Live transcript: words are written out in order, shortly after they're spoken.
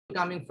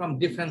coming from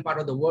different part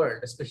of the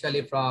world,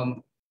 especially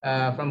from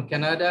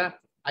Canada.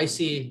 I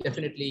see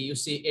definitely you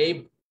see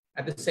Abe.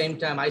 At the same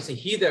time, I see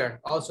Heather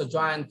also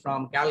joined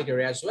from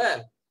Calgary as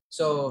well.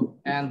 So,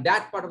 and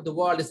that part of the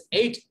world is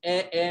 8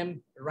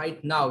 a.m.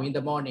 right now in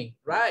the morning,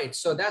 right?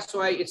 So that's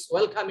why it's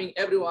welcoming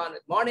everyone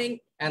at morning,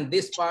 and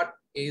this part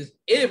is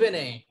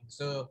evening.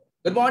 So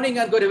good morning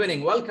and good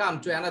evening. Welcome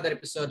to another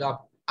episode of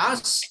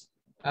us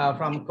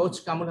from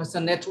Coach Kamrul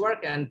Hasan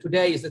Network. And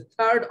today is the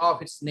third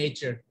of its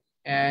nature.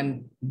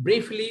 And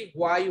briefly,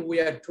 why we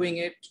are doing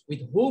it,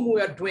 with whom we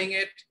are doing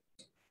it.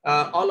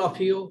 All of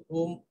you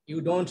whom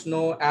you don't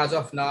know as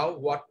of now,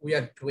 what we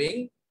are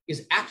doing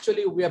is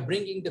actually we are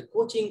bringing the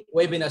coaching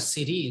webinar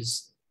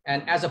series,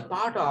 and as a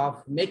part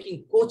of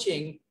making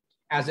coaching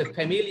as a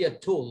familiar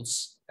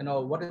tools, you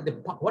know,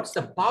 what's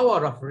the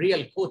power of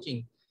real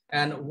coaching,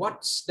 and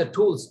what's the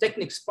tools,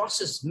 techniques,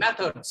 process,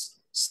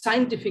 methods,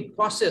 scientific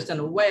process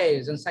and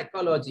ways and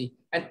psychology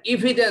and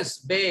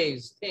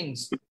evidence-based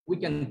things we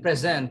can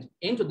present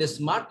into this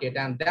market.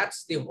 And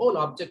that's the whole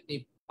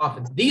objective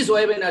of these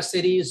webinar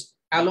series,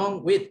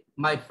 along with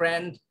my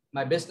friend,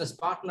 my business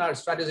partner,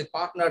 strategic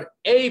partner,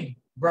 Abe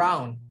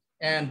Brown.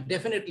 And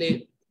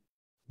definitely,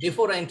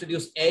 before I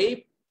introduce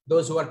Abe,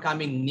 those who are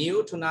coming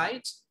new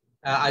tonight,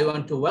 I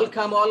want to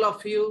welcome all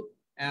of you.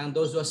 And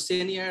those who are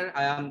senior,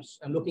 I'm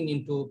looking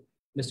into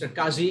Mr.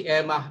 Kazi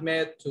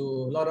Ahmed, to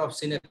a lot of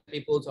senior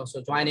people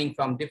also joining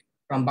from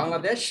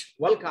Bangladesh.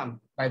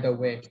 Welcome, by the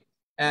way.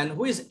 And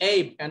who is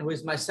Abe and who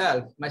is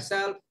myself?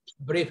 Myself,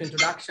 brief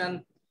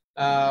introduction.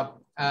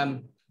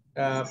 I'm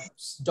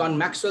John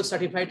Maxwell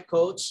certified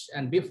coach.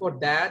 And before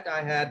that,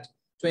 I had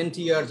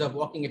 20 years of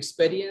working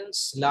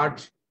experience,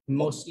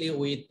 mostly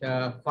with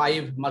 5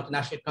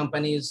 multinational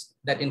companies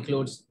that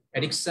includes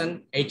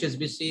Ericsson,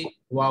 HSBC,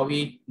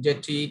 Huawei,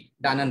 JT,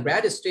 Dun &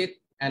 Bradstreet,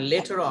 and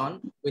later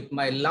on with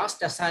my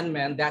last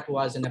assignment that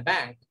was in a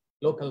bank,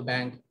 local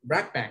bank,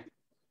 BRAC Bank.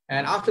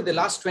 And after the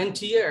last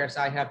 20 years,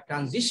 I have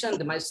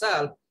transitioned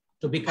myself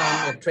to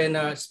become a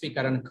trainer,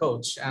 speaker, and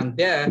coach. And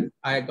there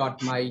I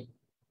got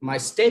my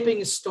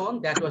stepping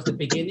stone. That was the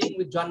beginning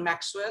with John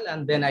Maxwell.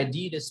 And then I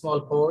did a small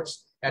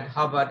course at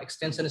Harvard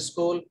Extension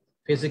School,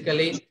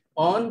 physically,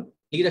 on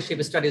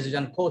leadership strategies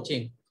and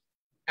coaching.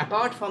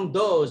 Apart from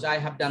those, I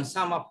have done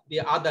some of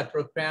the other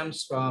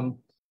programs from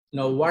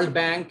World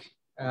Bank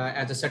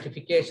as a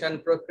certification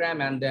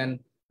program, and then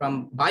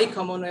from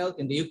Commonwealth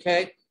in the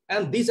UK.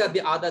 And these are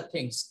the other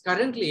things.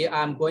 Currently,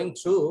 I'm going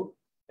through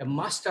a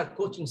master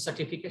coaching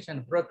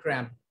certification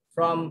program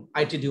from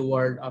ITD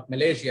World of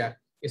Malaysia.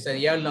 It's a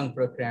year-long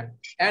program.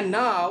 And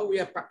now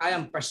I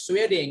am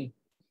persuading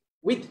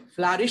with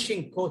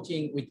flourishing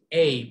coaching with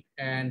Abe.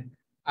 And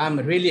I'm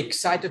really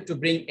excited to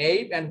bring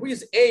Abe. And who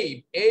is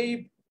Abe?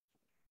 Abe,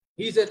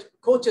 he's a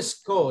coach's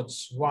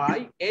coach.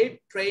 Why? Abe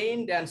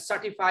trained and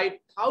certified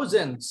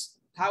thousands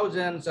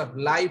of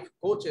life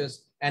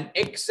coaches and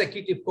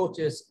executive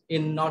coaches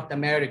in North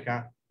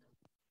America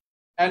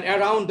and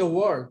around the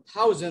world,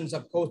 thousands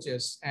of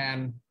coaches.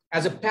 And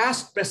as a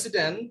past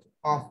president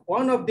of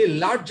one of the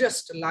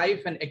largest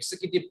life and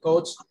executive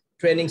coach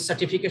training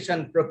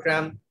certification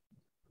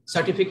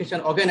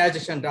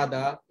organization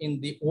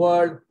in the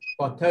world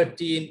for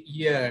 13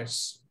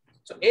 years.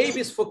 So Abe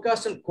is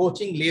focused on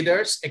coaching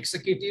leaders,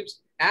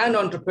 executives, and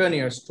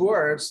entrepreneurs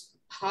towards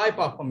high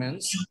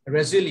performance,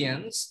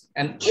 resilience,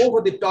 and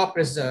over-the-top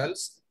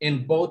results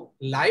in both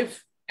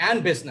life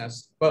and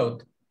business,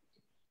 both.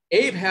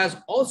 Abe has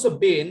also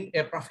been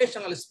a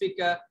professional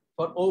speaker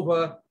for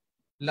over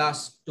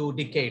last 2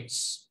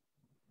 decades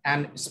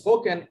and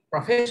spoken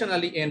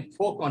professionally in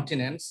 4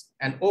 continents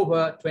and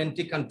over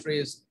 20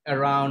 countries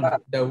around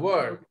the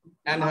world,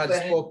 and has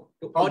spoken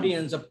to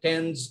audience of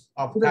tens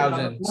of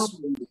thousands.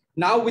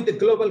 Now with the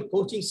Global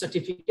Coaching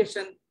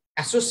Certification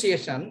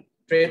Association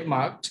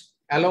trademarked,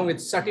 along with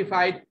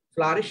Certified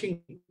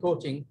Flourishing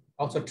Coaching,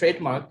 also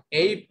trademarked,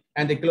 Abe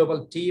and the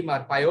global team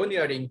are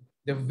pioneering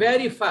the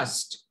very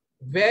first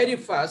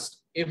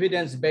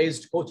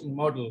evidence-based coaching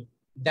model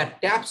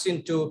that taps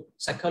into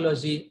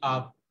psychology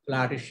of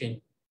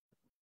flourishing,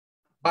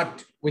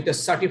 but with a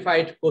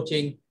certified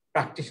coaching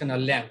practitioner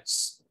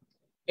lens.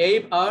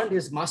 Abe earned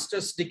his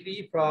master's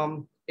degree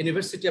from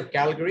University of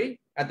Calgary,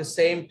 at the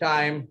same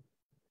time,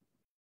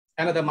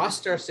 another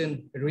master's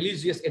in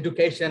religious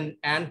education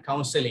and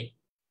counseling.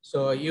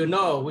 So you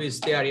know who is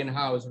there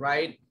in-house,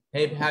 right?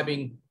 Abe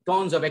having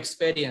tons of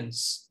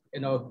experience,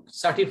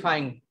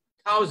 certifying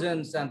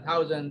thousands and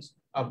thousands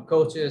of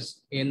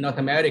coaches in North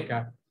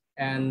America.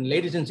 And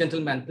ladies and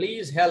gentlemen,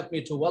 please help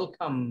me to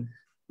welcome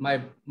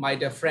my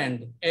dear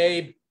friend,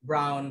 Abe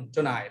Brown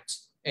tonight.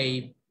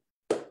 Abe,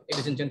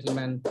 ladies and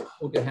gentlemen,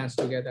 put your hands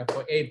together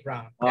for Abe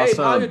Brown. Awesome. Abe,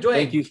 how are you doing?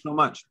 Thank you so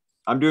much.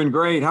 I'm doing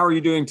great. How are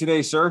you doing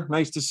today, sir?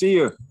 Nice to see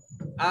you.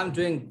 I'm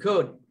doing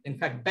good. In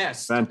fact,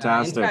 best.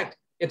 Fantastic. In fact,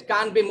 it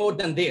can't be more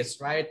than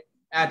this, right?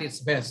 At its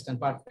best and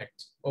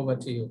perfect. Over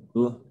to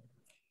you.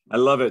 I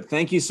love it.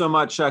 Thank you so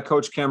much,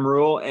 Coach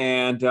Kamrul,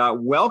 and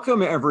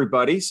welcome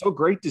everybody. So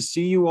great to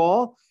see you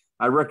all.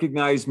 I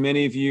recognize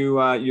many of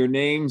you, your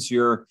names,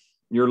 your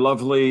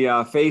lovely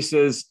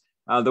faces.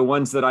 the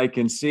ones that I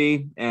can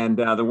see and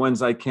the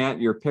ones I can't,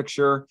 your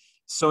picture.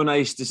 So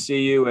nice to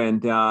see you,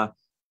 and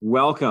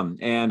welcome.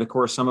 And of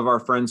course, some of our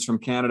friends from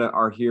Canada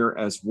are here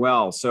as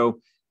well. So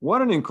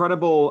what an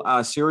incredible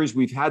series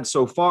we've had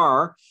so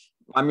far.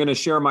 I'm going to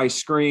share my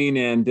screen,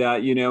 and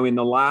in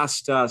the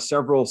last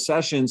several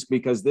sessions,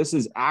 because this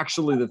is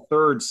actually the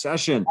third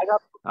session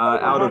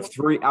out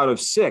of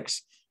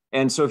 6.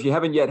 And so if you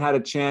haven't yet had a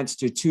chance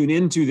to tune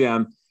into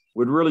them,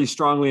 would really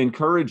strongly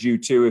encourage you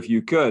to, if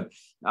you could,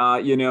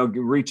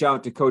 reach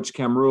out to Coach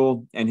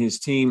Kamrul and his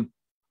team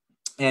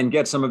and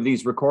get some of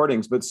these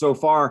recordings. But so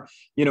far,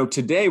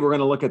 today we're going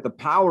to look at the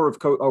power of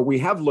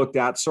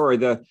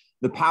the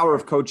power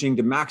of coaching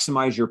to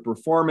maximize your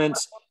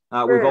performance.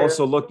 We've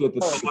also looked at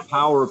the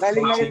power of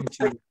coaching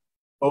to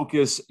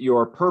focus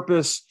your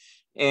purpose.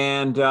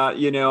 And,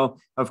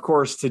 of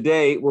course,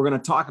 today we're going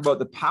to talk about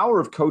the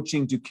power of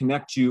coaching to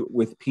connect you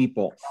with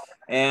people.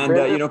 And,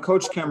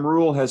 Coach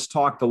Kamrul has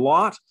talked a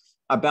lot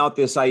about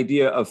this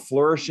idea of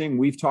flourishing.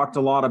 We've talked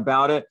a lot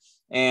about it.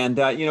 And,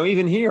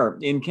 even here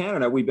in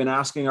Canada, we've been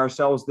asking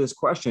ourselves this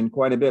question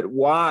quite a bit.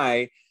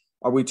 Why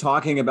are we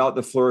talking about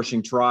the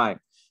flourishing tribe?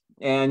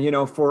 And,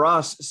 for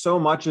us, so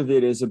much of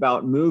it is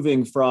about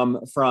moving from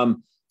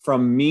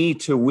me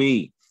to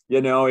we.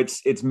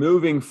 It's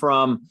moving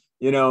from,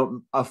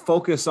 a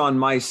focus on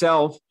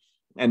myself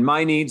and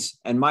my needs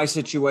and my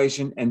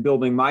situation and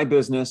building my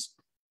business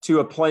to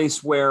a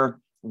place where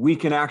we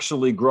can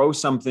actually grow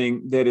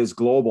something that is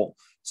global,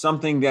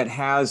 something that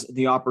has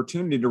the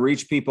opportunity to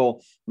reach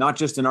people, not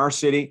just in our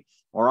city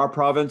or our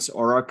province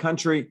or our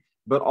country,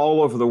 but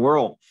all over the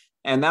world.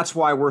 And that's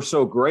why we're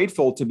so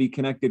grateful to be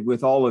connected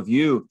with all of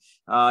you,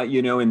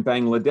 in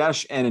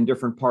Bangladesh and in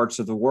different parts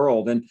of the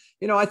world. And,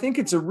 I think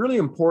it's a really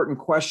important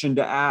question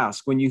to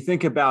ask when you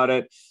think about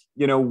it.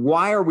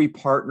 Why are we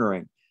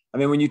partnering? I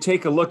mean, when you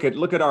take a look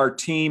at our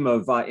team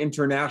of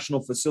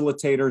international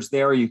facilitators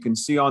there, you can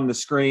see on the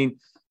screen,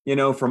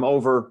 from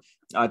over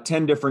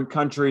 10 different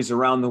countries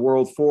around the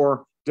world,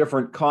 4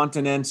 different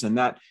continents. And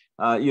that,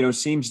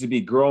 seems to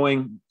be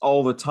growing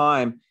all the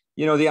time.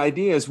 The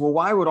idea is, well,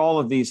 why would all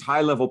of these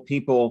high-level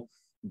people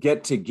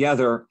get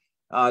together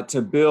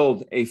to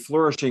build a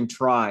flourishing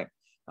tribe,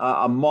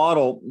 a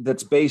model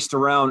that's based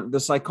around the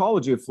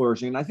psychology of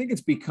flourishing? And I think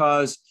it's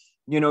because,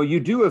 you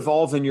do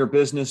evolve in your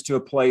business to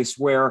a place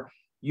where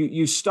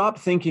you stop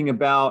thinking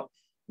about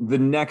the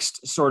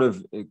next sort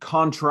of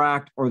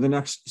contract or the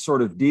next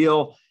sort of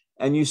deal,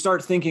 and you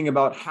start thinking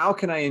about, how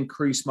can I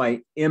increase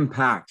my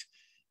impact?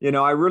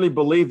 I really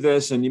believe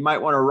this, and you might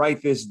want to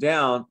write this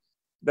down,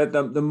 that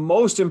the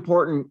most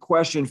important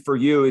question for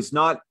you is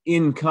not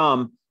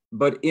income,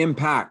 but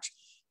impact.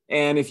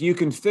 And if you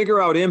can figure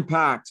out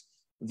impact,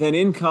 then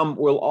income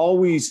will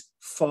always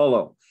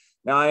follow.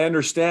 Now, I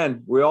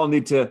understand we all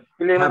need to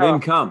have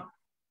income.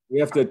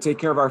 We have to take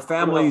care of our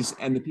families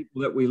and the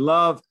people that we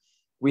love.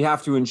 We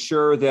have to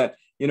ensure that,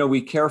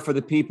 we care for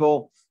the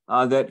people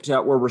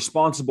that we're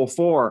responsible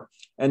for.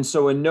 And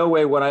so in no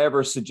way would I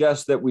ever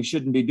suggest that we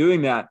shouldn't be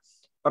doing that.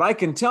 But I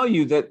can tell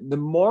you that the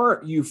more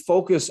you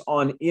focus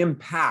on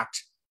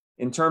impact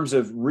in terms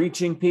of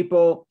reaching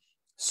people,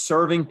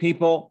 serving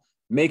people,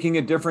 making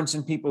a difference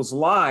in people's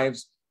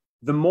lives,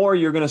 the more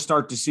you're going to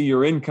start to see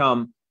your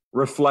income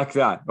reflect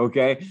that.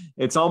 Okay.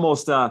 It's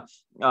almost a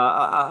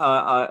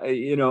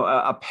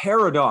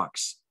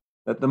paradox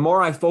that the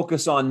more I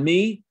focus on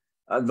me,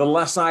 the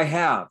less I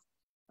have.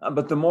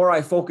 But the more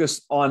I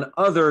focus on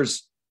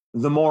others,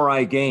 the more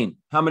I gain.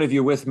 How many of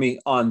you with me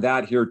on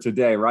that here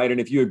today, right? And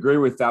if you agree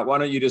with that, why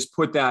don't you just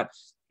put that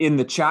in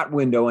the chat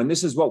window? And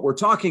this is what we're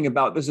talking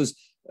about. This is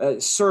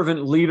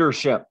servant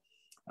leadership,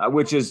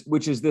 which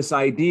is this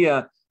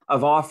idea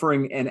of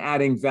offering and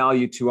adding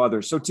value to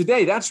others. So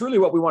today, that's really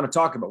what we want to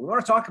talk about. We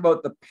want to talk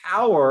about the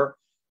power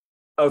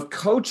of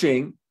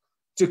coaching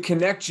to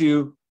connect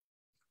you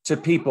to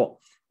people.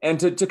 And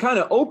to kind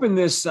of open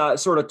this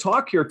sort of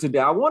talk here today,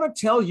 I want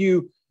to tell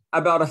you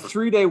about a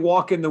 3-day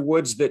walk in the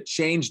woods that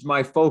changed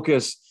my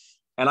focus.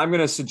 And I'm going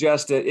to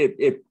suggest that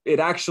it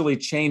actually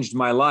changed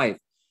my life.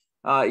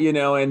 One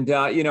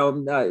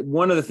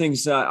of the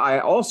things I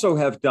also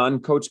have done,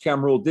 Coach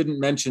Kamrul didn't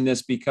mention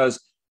this because,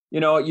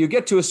 you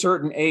get to a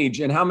certain age,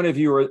 and how many of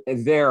you are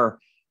there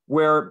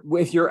where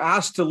if you're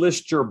asked to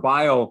list your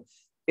bio,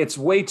 it's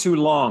way too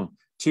long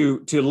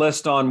to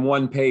list on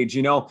one page.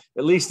 At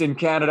least in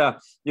Canada,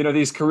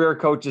 these career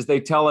coaches, they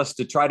tell us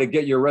to try to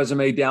get your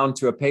resume down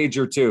to a page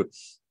or two.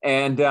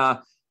 And,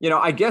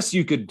 I guess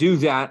you could do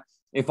that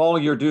if all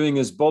you're doing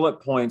is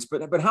bullet points,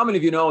 but how many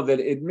of you know that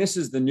it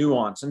misses the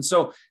nuance? And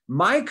so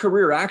my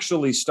career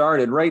actually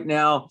started right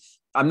now.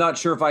 I'm not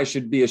sure if I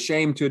should be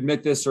ashamed to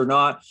admit this or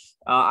not.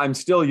 I'm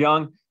still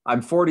young.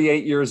 I'm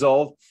 48 years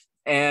old.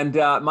 And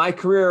my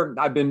career,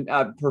 I've been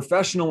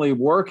professionally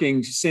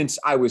working since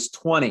I was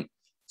 20.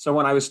 So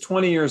when I was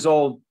 20 years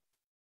old,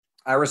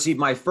 I received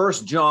my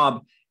first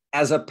job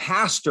as a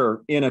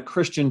pastor in a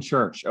Christian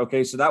church.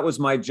 Okay, so that was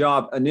my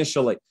job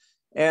initially.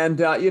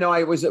 And,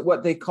 I was at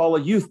what they call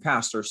a youth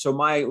pastor. So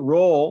my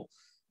role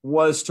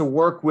was to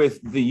work with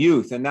the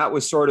youth, and that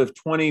was sort of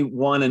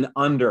 21 and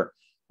under.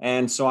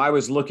 And so I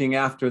was looking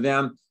after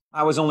them.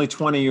 I was only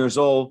 20 years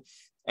old.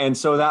 And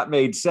so that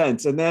made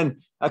sense. And then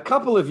a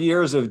couple of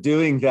years of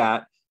doing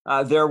that,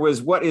 there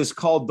was what is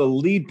called the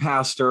lead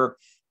pastor.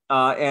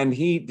 And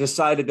he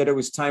decided that it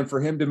was time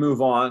for him to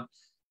move on.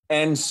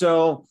 And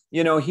so,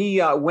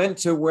 he went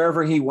to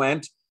wherever he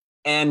went.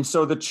 And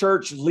so the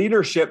church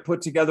leadership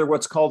put together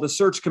what's called a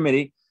search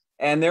committee.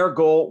 And their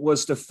goal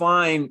was to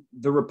find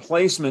the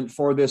replacement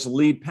for this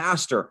lead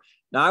pastor.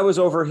 Now, I was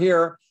over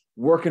here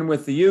working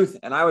with the youth,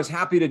 and I was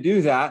happy to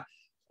do that.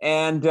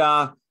 And,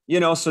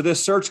 so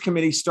this search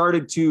committee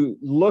started to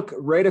look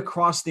right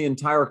across the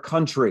entire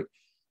country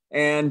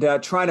and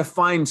try to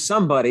find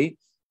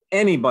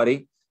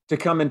anybody to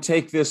come and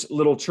take this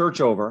little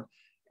church over.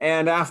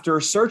 And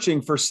after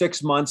searching for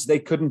 6 months, they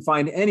couldn't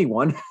find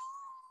anyone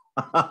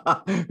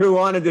who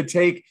wanted to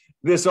take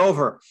this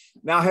over.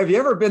 Now, have you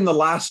ever been the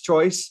last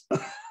choice?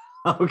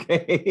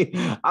 Okay.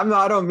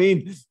 I don't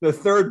mean the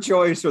third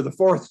choice or the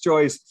fourth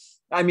choice.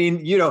 I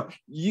mean,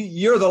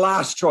 you're the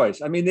last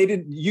choice. I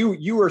mean,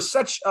 you were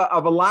such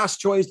of a last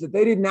choice that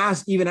they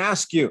didn't even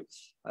ask you.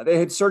 They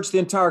had searched the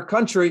entire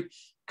country,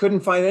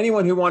 couldn't find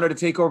anyone who wanted to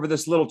take over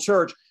this little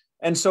church.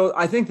 And so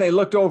I think they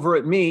looked over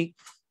at me,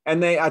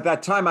 and at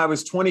that time I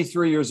was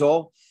 23 years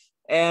old.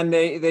 And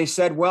they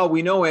said, well,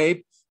 we know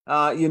Abe,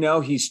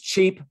 he's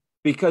cheap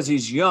because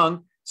he's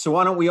young. So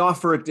why don't we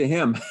offer it to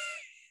him?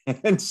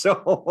 And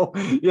so,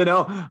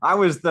 I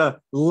was the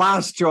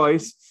last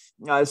choice,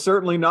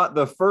 certainly not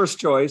the first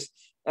choice.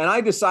 And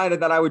I decided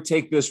that I would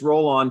take this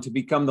role on to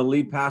become the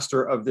lead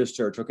pastor of this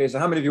church. Okay, so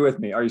how many of you with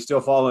me? Are you still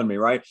following me,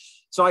 right?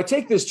 So I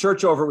take this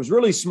church over. It was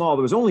really small.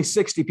 There was only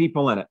 60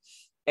 people in it.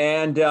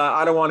 And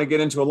I don't want to get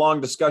into a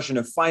long discussion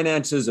of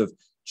finances of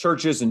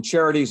churches and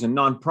charities and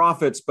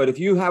nonprofits. But if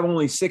you have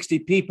only 60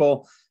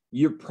 people,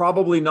 you're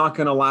probably not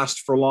going to last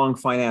for long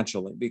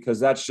financially, because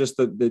that's just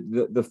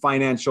the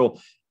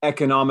financial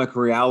economic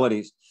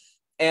realities.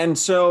 And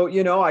so,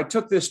 I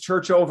took this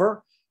church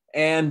over,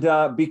 and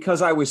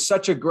because I was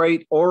such a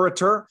great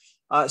orator,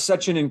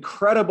 such an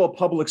incredible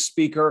public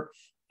speaker,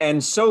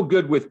 and so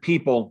good with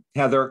people,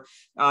 Heather,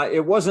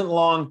 it wasn't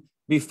long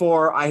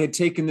before I had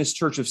taken this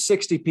church of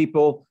 60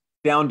 people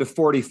down to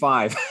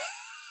 45.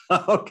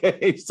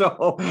 Okay,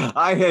 so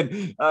I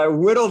had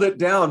whittled it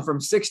down from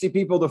 60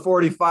 people to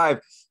 45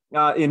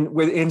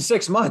 in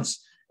 6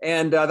 months.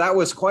 And that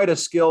was quite a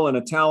skill and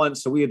a talent.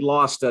 So we had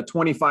lost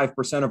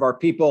 25% of our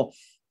people.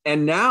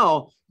 And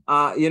now,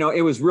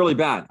 it was really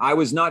bad. I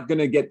was not going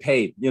to get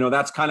paid.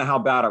 That's kind of how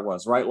bad it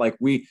was, right? Like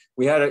we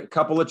had a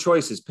couple of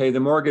choices: pay the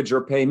mortgage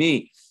or pay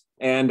me.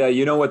 And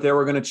you know what they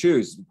were going to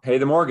choose? Pay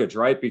the mortgage,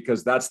 right?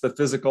 Because that's the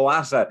physical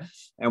asset.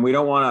 And we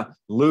don't want to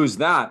lose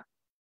that.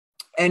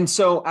 And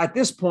so at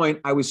this point,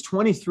 I was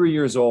 23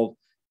 years old,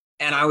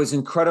 and I was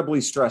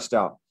incredibly stressed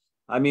out.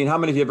 I mean, how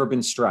many of you have ever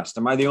been stressed?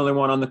 Am I the only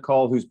one on the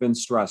call who's been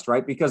stressed,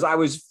 right? Because I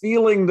was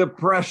feeling the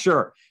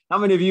pressure. How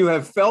many of you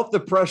have felt the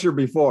pressure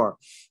before?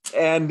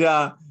 And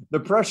the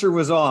pressure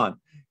was on.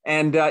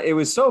 And it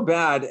was so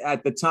bad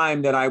at the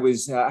time that I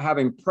was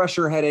having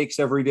pressure headaches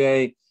every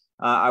day.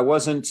 I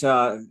wasn't,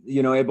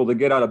 able to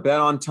get out of bed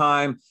on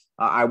time.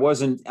 I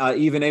wasn't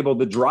even able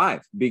to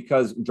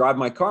drive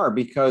my car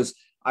because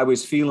I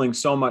was feeling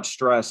so much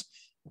stress.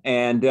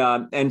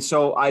 And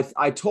so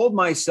I told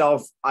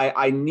myself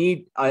I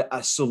need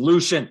a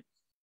solution,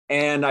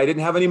 and I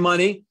didn't have any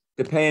money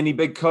to pay any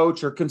big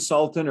coach or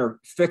consultant or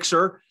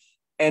fixer.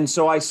 And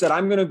so I said,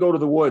 I'm going to go to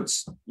the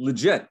woods.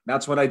 Legit.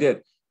 That's what I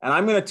did. And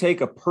I'm going to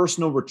take a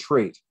personal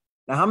retreat.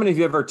 Now, how many of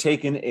you have ever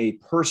taken a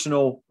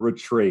personal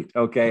retreat?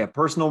 Okay. A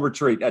personal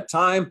retreat, a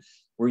time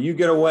where you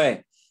get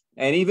away.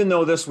 And even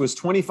though this was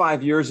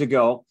 25 years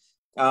ago,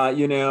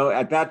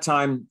 at that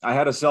time, I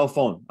had a cell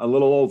phone, a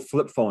little old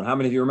flip phone. How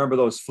many of you remember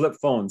those flip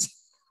phones?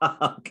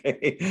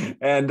 Okay.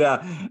 And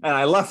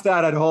I left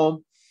that at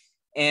home,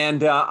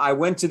 and I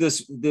went to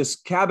this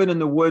cabin in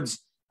the woods.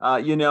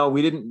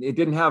 It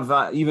didn't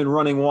have even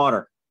running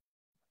water.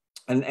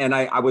 And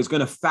I was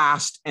going to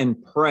fast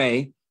and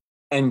pray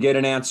and get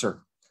an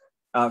answer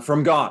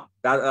from God.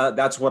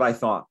 That's what I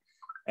thought.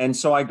 And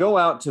so I go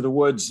out to the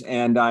woods,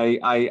 and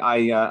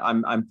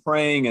I'm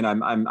praying, and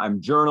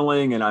I'm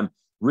journaling, and I'm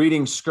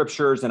reading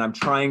scriptures, and I'm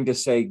trying to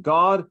say,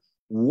 God,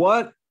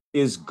 what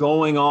is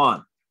going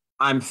on?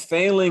 I'm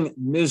failing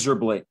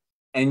miserably,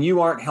 and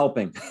you aren't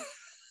helping.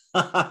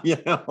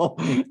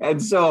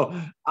 And so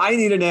I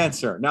need an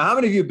answer. Now, how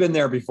many of you have been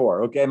there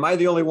before? Okay. Am I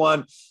the only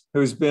one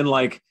who's been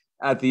like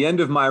at the end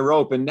of my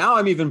rope? And now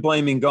I'm even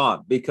blaming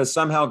God because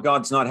somehow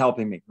God's not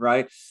helping me.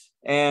 Right.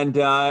 And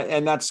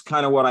that's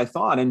kind of what I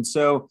thought. And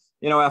so,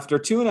 after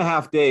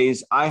 2.5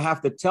 days, I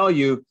have to tell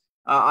you,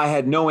 I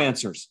had no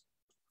answers.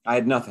 I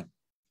had nothing.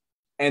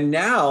 And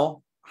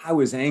now I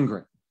was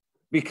angry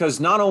because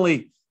not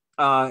only,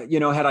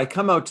 had I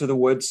come out to the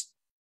woods,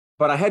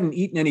 but I hadn't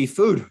eaten any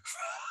food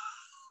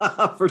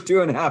for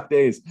 2.5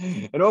 days.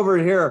 And over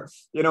here,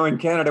 in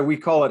Canada, we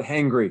call it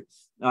hangry.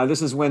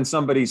 This is when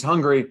somebody's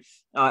hungry,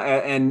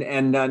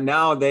 and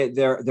now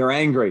they're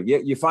angry.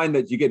 You find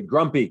that you get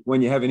grumpy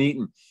when you haven't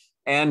eaten.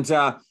 And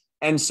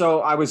And so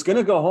I was going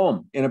to go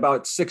home in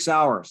about 6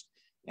 hours.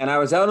 And I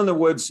was out in the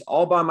woods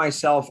all by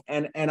myself,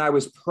 and I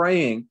was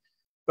praying,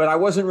 but I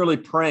wasn't really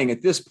praying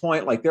at this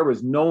point. Like, there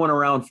was no one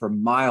around for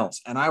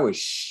miles, and I was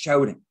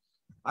shouting.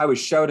 I was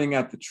shouting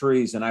at the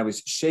trees, and I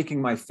was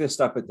shaking my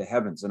fist up at the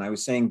heavens. And I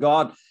was saying,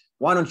 God,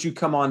 why don't you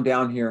come on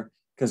down here?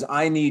 Because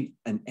I need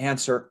an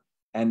answer,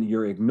 and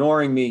you're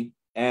ignoring me.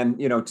 And,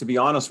 to be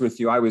honest with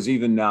you, I was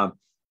even,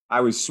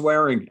 I was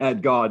swearing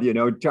at God,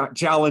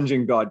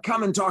 challenging God,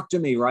 come and talk to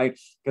me, right?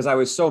 Because I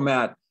was so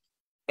mad.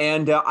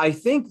 And I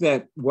think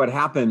that what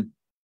happened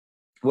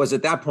was,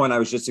 at that point, I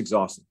was just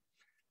exhausted.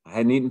 I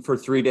hadn't eaten for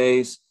 3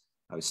 days.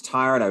 I was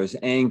tired. I was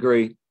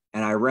angry,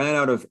 and I ran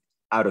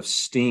out of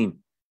steam.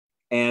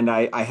 And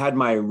I had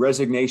my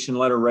resignation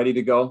letter ready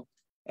to go.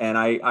 And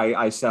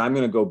I said, I'm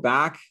going to go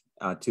back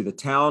to the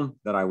town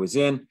that I was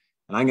in,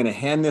 and I'm going to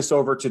hand this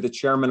over to the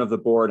chairman of the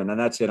board. And then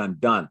that's it. I'm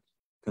done,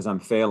 because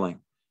I'm failing.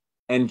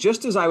 And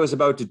just as I was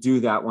about to do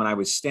that, when I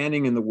was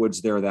standing in the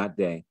woods there that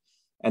day,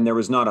 and there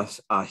was not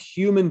a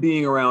human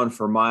being around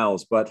for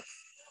miles, but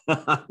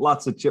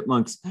lots of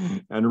chipmunks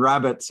and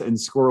rabbits and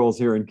squirrels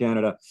here in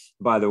Canada,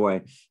 by the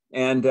way.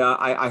 And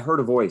I heard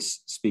a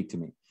voice speak to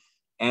me.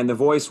 And the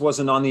voice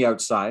wasn't on the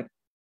outside.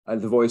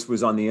 The voice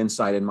was on the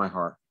inside in my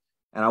heart.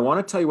 And I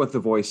want to tell you what the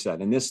voice said.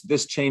 And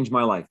this changed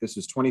my life. This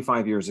was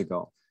 25 years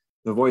ago.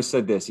 The voice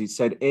said this. He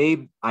said,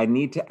 Abe, I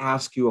need to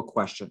ask you a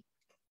question.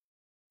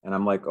 And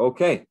I'm like,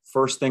 okay,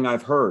 first thing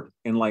I've heard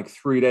in like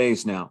 3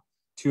 days now,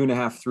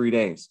 2.5, 3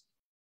 days.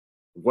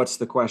 What's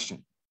the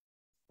question?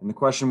 And the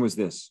question was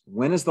this: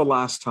 when is the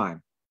last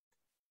time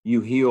you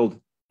healed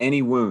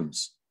any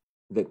wounds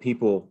that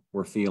people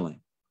were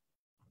feeling?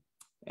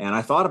 And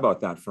I thought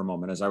about that for a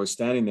moment as I was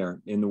standing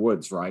there in the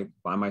woods, right,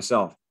 by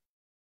myself.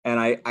 And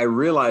I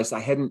realized I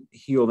hadn't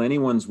healed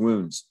anyone's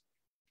wounds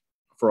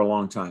for a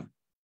long time.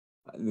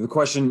 The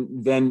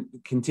question then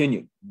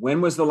continued: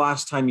 when was the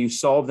last time you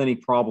solved any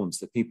problems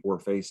that people were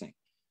facing?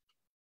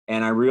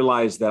 And I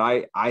realized that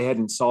I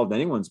hadn't solved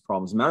anyone's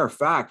problems. As a matter of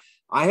fact,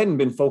 I hadn't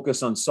been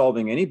focused on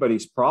solving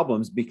anybody's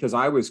problems because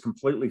I was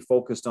completely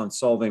focused on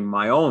solving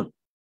my own.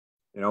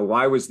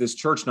 Why was this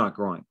church not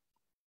growing?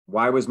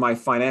 Why was my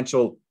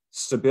financial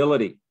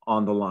stability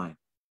on the line?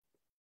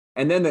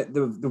 And then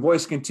the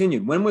voice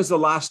continued: when was the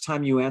last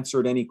time you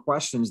answered any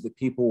questions that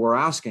people were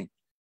asking?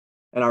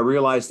 And I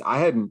realized I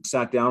hadn't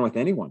sat down with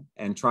anyone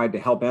and tried to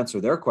help answer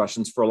their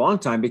questions for a long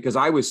time because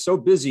I was so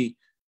busy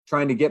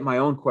trying to get my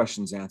own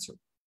questions answered.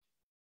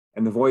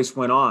 And the voice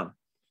went on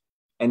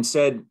and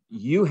said,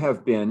 you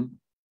have been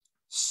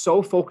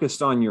so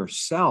focused on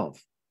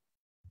yourself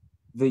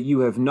that you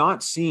have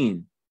not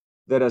seen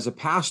that as a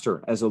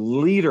pastor, as a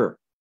leader,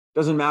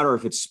 doesn't matter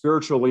if it's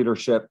spiritual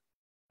leadership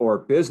or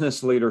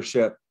business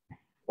leadership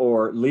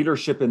or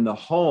leadership in the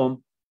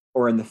home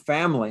or in the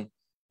family,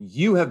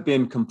 you have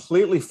been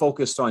completely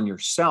focused on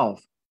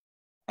yourself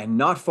and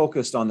not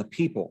focused on the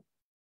people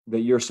that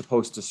you're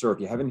supposed to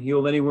serve. You haven't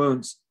healed any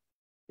wounds.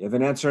 You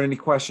haven't answered any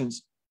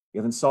questions. You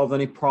haven't solved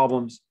any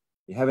problems.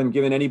 You haven't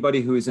given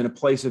anybody who is in a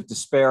place of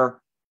despair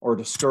or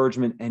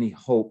discouragement any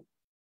hope.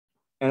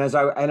 And as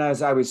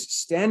I was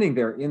standing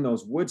there in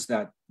those woods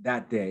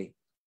that day,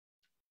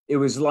 it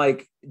was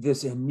like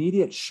this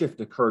immediate shift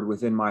occurred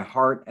within my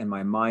heart and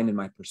my mind and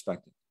my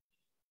perspective.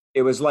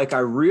 It was like I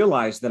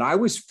realized that I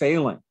was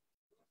failing,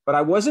 but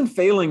I wasn't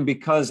failing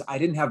because I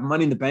didn't have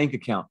money in the bank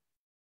account.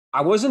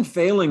 I wasn't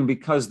failing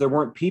because there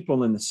weren't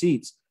people in the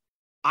seats.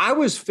 I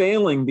was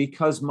failing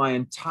because my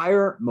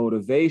entire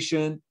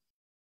motivation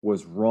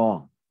was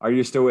wrong. Are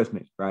you still with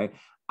me? Right?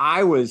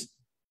 I was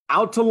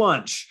out to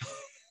lunch,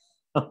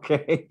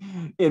 okay,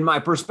 in my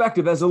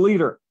perspective as a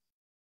leader.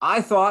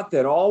 I thought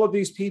that all of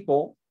these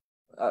people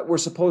were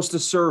supposed to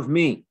serve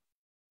me,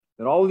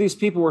 that all of these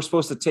people were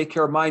supposed to take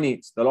care of my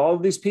needs, that all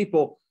of these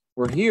people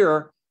were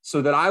here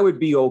so that I would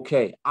be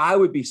okay, I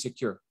would be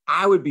secure,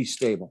 I would be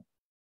stable.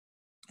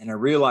 And I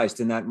realized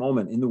in that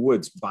moment in the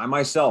woods by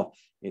myself,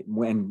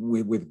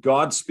 with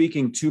God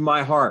speaking to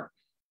my heart,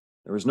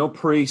 there was no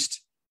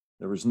priest,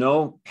 there was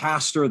no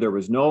pastor, there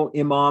was no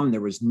imam, there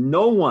was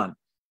no one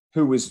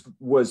who was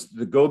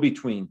the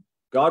go-between.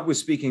 God was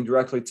speaking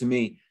directly to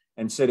me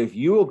and said, if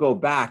you will go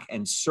back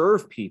and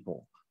serve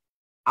people,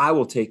 I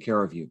will take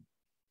care of you.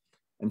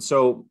 And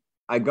so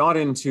I got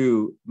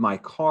into my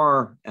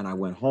car and I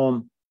went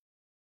home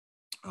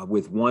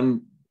with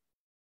one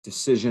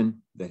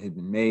decision that had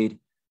been made.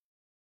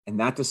 And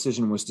that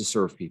decision was to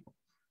serve people,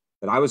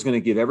 that I was going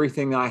to give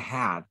everything I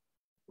had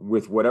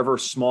with whatever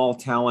small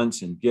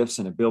talents and gifts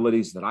and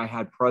abilities that I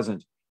had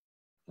present.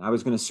 And I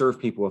was going to serve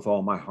people with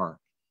all my heart.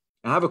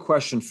 And I have a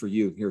question for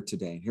you here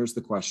today. Here's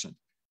the question.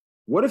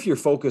 What if your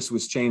focus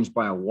was changed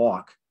by a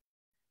walk,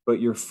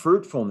 but your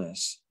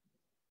fruitfulness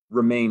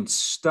remained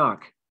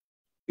stuck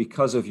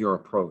because of your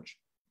approach?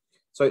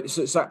 So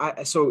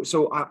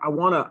I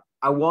want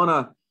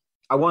to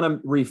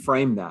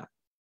reframe that.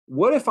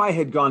 What if I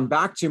had gone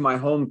back to my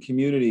home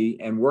community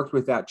and worked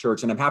with that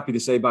church? And I'm happy to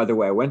say, by the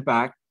way, I went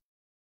back,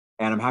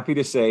 and I'm happy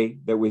to say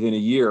that within a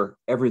year,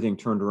 everything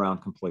turned around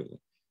completely.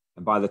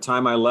 And by the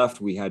time I left,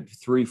 we had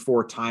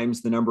 3-4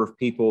 times the number of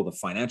people. The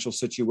financial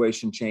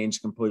situation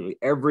changed completely.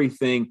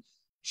 Everything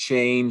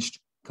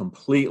changed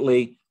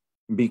completely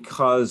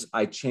because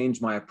I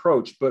changed my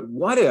approach. But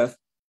what if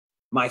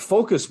my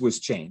focus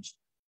was changed,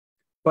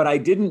 but I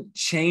didn't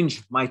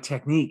change my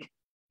technique?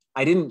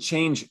 I didn't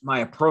change my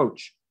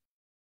approach.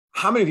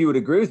 How many of you would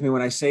agree with me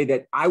when I say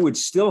that I would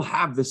still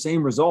have the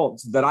same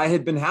results that I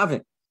had been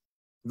having?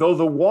 Though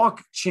the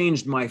walk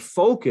changed my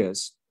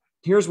focus,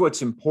 here's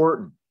what's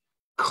important.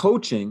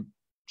 Coaching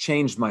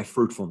changed my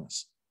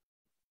fruitfulness.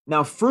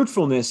 Now,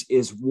 fruitfulness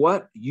is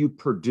what you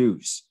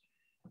produce.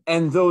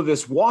 And though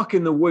this walk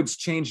in the woods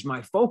changed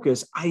my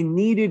focus, I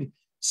needed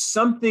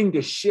something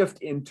to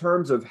shift in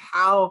terms of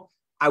how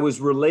I was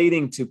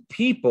relating to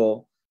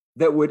people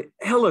that would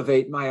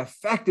elevate my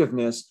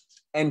effectiveness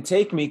and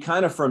take me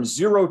kind of from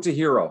zero to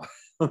hero.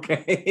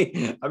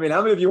 Okay. I mean,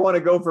 how many of you want to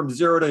go from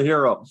zero to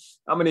hero?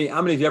 How many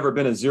of you ever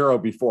been a zero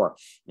before?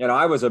 You know,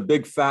 I was a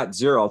big fat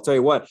zero, I'll tell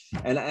you what.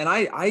 And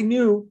I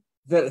knew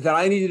that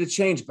I needed to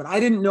change, but I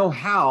didn't know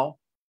how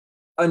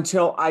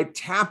until I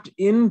tapped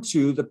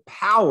into the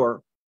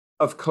power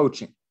of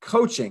coaching.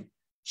 Coaching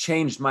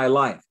changed my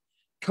life.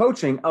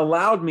 Coaching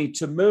allowed me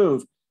to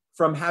move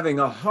from having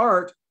a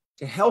heart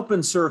to help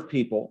and serve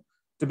people,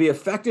 to be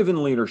effective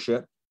in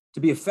leadership,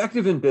 to be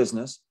effective in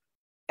business,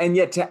 and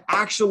yet to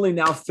actually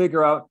now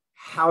figure out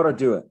how to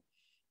do it.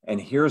 And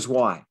here's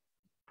why.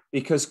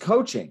 Because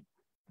coaching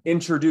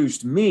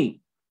introduced me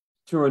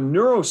to a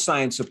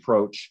neuroscience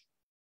approach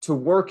to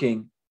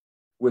working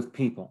with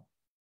people.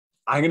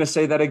 I'm going to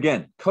say that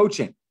again.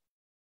 Coaching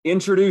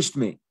introduced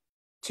me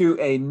to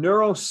a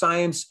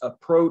neuroscience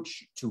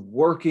approach to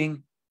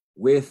working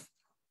with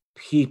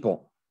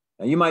people.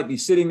 Now, you might be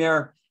sitting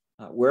there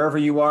wherever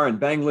you are in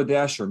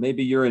Bangladesh, or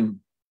maybe you're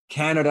in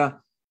Canada,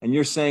 and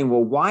you're saying,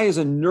 well, why is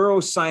a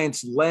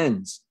neuroscience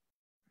lens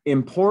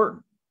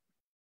important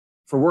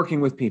for working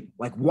with people?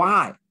 Like,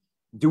 why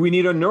do we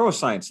need a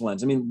neuroscience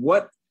lens? I mean,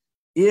 what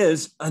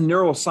is a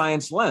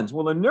neuroscience lens?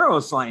 Well, a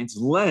neuroscience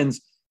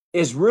lens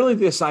is really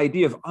this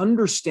idea of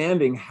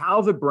understanding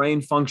how the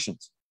brain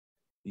functions.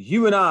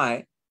 You and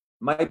I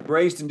might be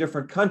raised in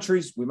different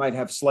countries. We might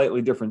have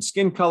slightly different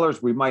skin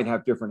colors. We might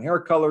have different hair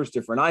colors,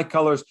 different eye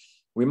colors.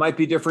 We might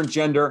be different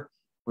gender.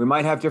 We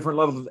might have different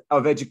levels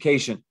of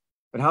education.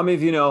 But how many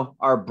of you know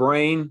our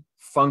brain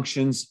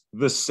functions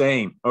the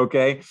same?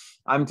 Okay.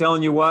 I'm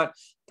telling you what,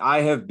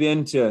 I have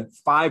been to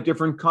 5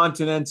 different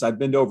continents. I've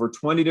been to over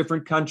 20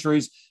 different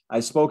countries.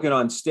 I've spoken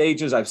on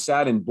stages. I've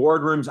sat in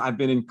boardrooms. I've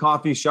been in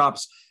coffee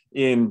shops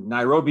in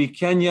Nairobi,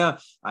 Kenya.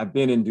 I've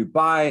been in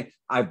Dubai.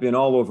 I've been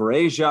all over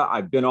Asia.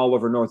 I've been all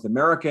over North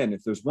America. And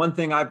if there's one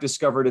thing I've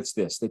discovered, it's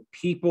this, that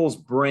people's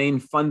brain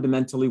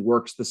fundamentally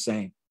works the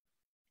same.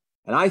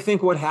 And I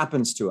think what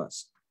happens to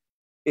us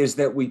is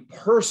that we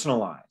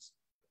personalize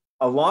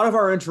a lot of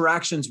our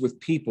interactions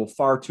with people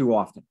far too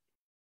often.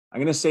 I'm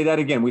going to say that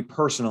again. We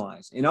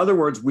personalize. In other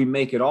words, we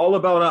make it all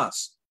about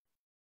us.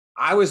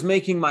 I was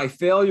making my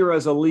failure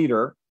as a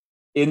leader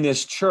in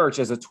this church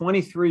as a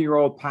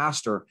 23-year-old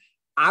pastor.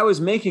 I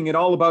was making it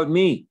all about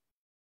me.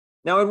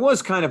 Now, it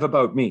was kind of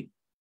about me,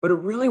 but it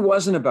really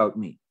wasn't about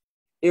me.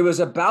 It was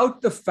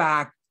about the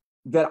fact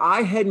that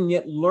I hadn't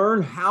yet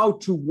learned how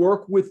to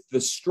work with the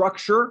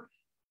structure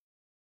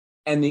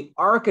and the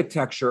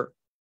architecture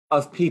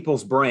of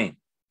people's brain.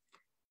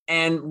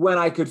 And when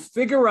I could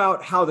figure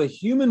out how the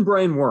human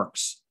brain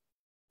works,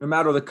 no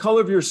matter the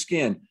color of your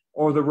skin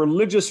or the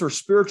religious or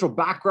spiritual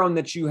background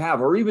that you have,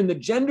 or even the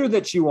gender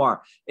that you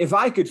are, if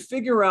I could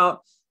figure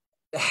out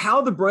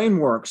how the brain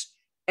works,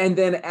 and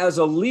then as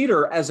a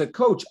leader, as a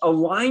coach,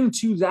 align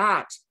to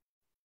that,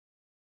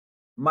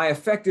 my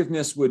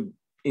effectiveness would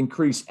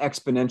increase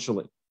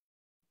exponentially.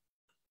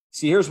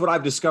 See, here's what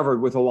I've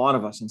discovered with a lot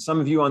of us, and some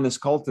of you on this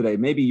call today,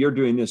 maybe you're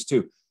doing this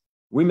too.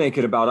 We make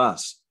it about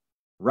us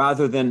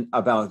rather than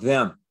about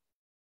them,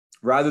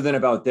 rather than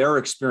about their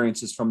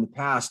experiences from the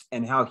past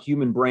and how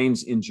human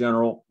brains in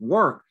general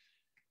work.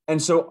 And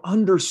so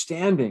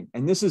understanding,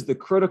 and this is the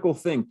critical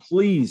thing,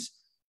 please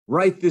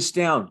write this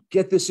down,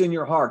 get this in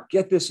your heart,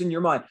 get this in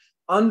your mind.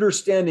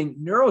 Understanding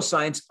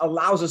neuroscience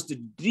allows us to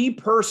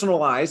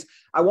depersonalize.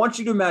 I want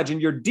you to imagine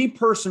you're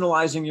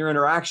depersonalizing your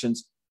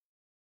interactions,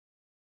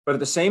 but at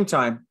the same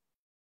time,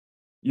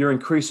 you're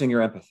increasing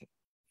your empathy.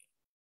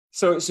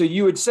 So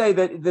you would say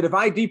that if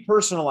I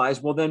depersonalize,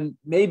 well, then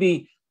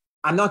maybe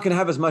I'm not going to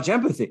have as much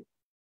empathy.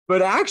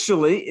 But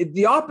actually,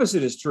 the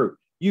opposite is true.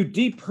 You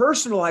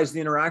depersonalize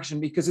the interaction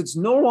because it's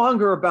no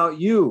longer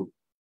about you.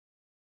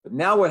 But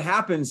now what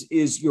happens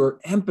is your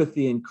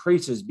empathy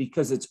increases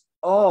because it's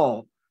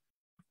all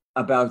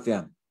about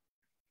them.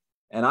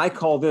 And I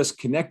call this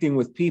connecting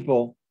with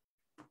people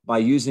by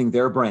using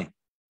their brain.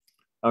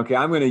 Okay,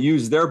 I'm going to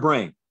use their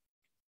brain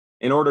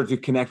in order to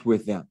connect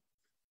with them.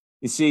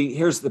 You see,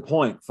 here's the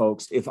point,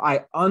 folks. If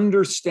I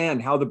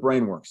understand how the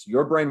brain works,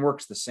 your brain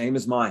works the same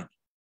as mine.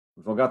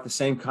 We've all got the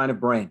same kind of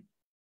brain.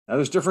 Now,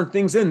 there's different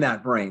things in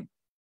that brain,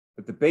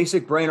 but the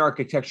basic brain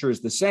architecture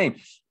is the same.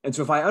 And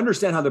so if I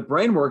understand how the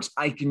brain works,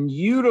 I can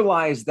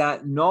utilize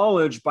that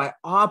knowledge by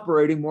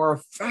operating more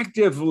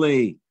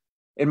effectively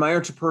in my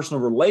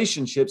interpersonal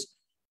relationships,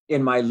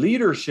 in my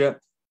leadership,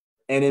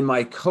 and in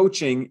my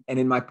coaching and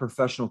in my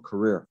professional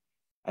career.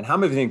 And how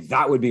many think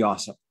that would be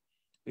awesome?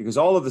 Because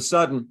all of a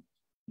sudden,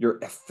 your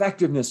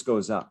effectiveness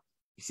goes up.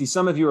 You see,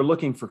 some of you are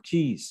looking for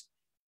keys.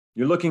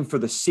 You're looking for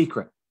the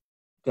secret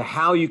to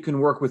how you can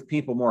work with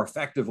people more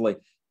effectively.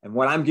 And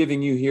what I'm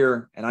giving you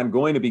here, and I'm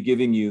going to be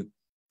giving you,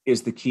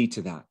 is the key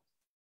to that.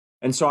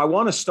 And so I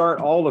want to start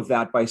all of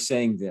that by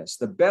saying this: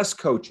 the best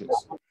coaches,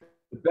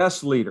 the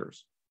best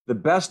leaders, the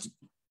best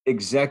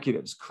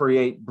executives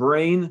create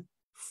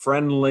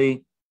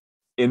brain-friendly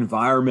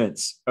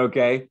environments,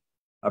 okay?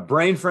 A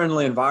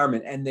brain-friendly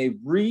environment, and they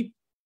reap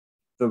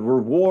the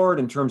reward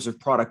in terms of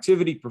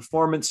productivity,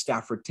 performance,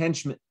 staff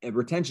retention,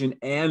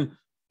 and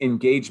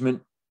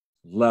engagement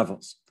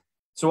levels.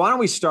 So why don't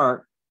we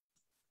start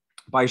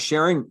by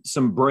sharing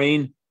some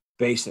brain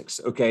basics,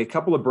 okay? A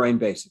couple of brain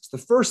basics. The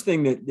first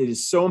thing that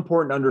is so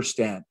important to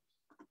understand,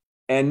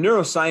 and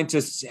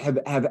neuroscientists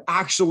have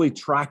actually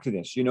tracked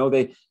this. You know,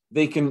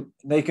 they can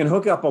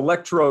hook up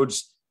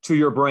electrodes to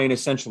your brain,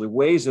 essentially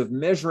ways of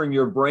measuring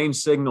your brain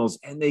signals,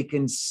 and they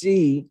can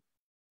see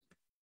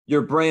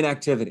your brain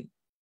activity.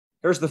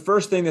 Here's the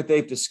first thing that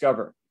they've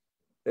discovered: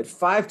 that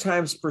 5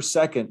 times per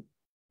second,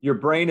 your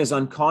brain is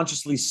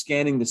unconsciously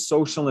scanning the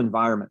social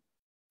environment.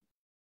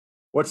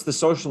 What's the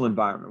social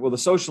environment? Well, the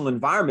social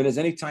environment is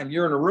anytime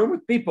you're in a room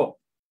with people,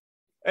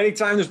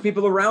 anytime there's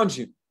people around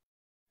you.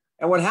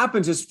 And what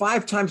happens is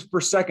 5 times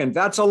per second,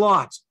 that's a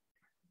lot.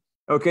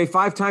 Okay,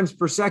 5 times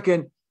per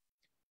second,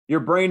 your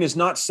brain is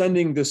not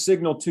sending the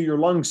signal to your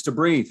lungs to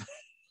breathe.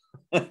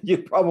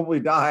 You'd probably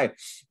die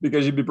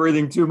because you'd be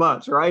breathing too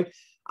much, right?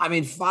 I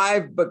mean,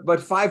 5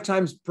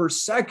 times per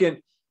second,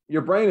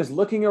 your brain is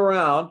looking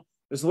around,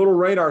 this little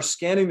radar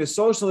scanning the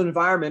social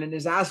environment, and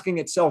is asking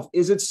itself,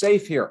 is it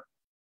safe here?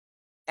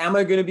 Am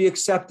I going to be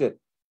accepted?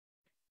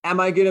 Am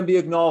I going to be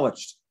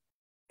acknowledged?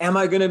 Am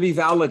I going to be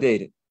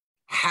validated?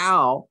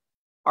 How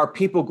are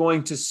people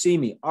going to see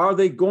me? Are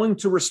they going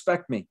to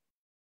respect me?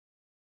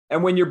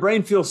 And when your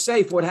brain feels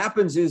safe, what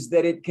happens is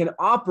that it can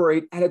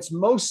operate at its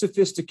most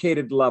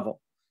sophisticated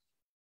level.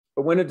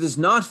 But when it does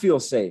not feel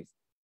safe,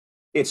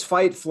 it's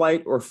fight,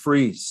 flight, or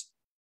freeze.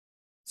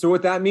 So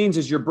what that means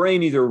is your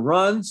brain either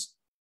runs,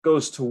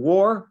 goes to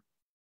war,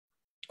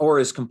 or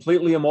is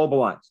completely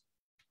immobilized.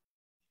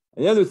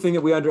 And the other thing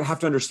that we have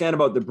to understand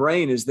about the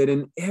brain is that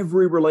in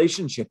every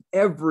relationship,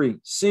 every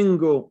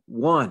single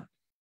one,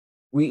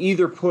 we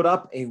either put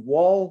up a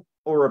wall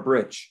or a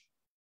bridge.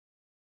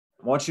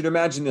 I want you to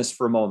imagine this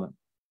for a moment.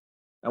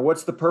 Now,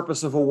 what's the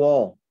purpose of a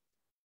wall?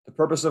 The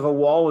purpose of a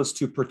wall is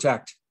to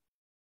protect.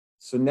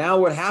 So now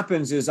what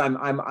happens is I'm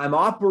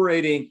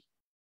operating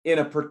in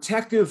a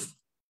protective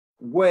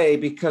way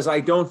because I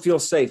don't feel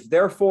safe.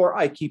 Therefore,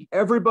 I keep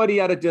everybody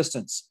at a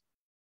distance.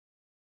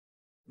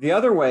 The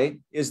other way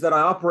is that I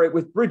operate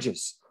with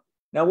bridges.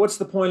 Now, what's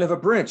the point of a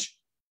bridge?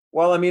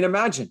 Well, I mean,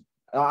 imagine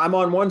I'm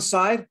on one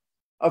side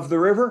of the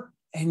river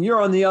and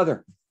you're on the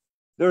other.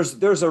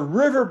 There's a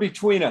river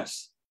between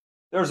us.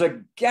 There's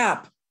a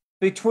gap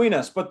between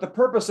us. But the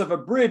purpose of a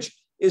bridge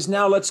is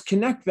now let's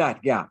connect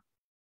that gap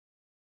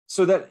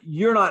so that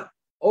you're not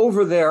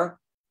over there,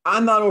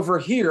 I'm not over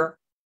here,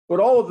 but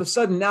all of a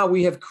sudden now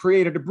we have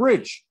created a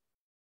bridge.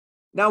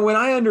 Now, when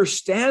I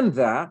understand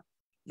that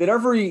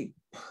every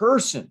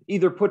person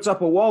either puts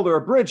up a wall or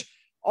a bridge,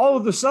 all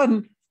of a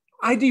sudden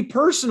I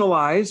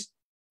depersonalize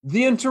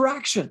the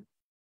interaction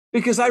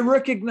because I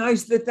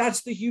recognize that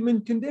that's the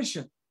human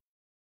condition.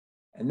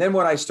 And then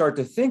what I start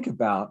to think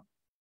about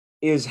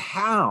is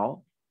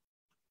how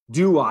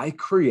do I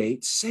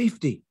create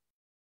safety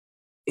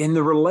in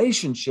the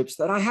relationships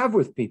that I have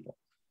with people?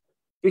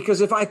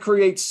 Because if I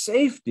create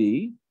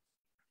safety,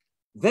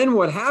 then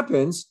what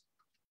happens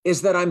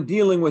is that I'm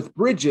dealing with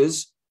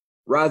bridges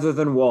rather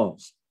than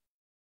walls.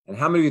 And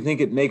how many of you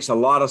think it makes a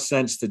lot of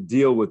sense to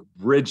deal with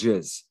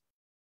bridges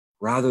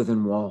rather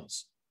than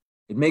walls?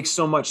 It makes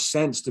so much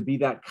sense to be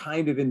that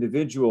kind of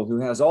individual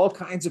who has all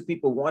kinds of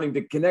people wanting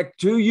to connect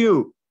to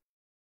you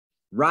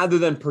rather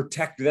than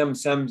protect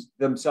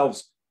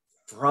themselves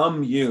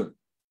from you.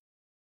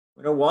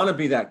 We don't want to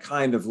be that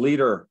kind of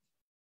leader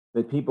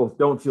that people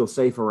don't feel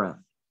safe around.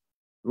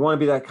 We want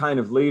to be that kind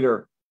of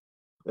leader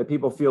that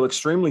people feel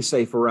extremely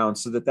safe around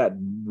so that that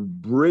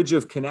bridge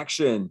of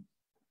connection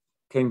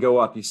can go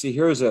up. You see,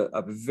 here's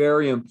a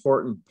very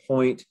important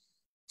point.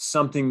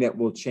 Something that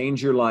will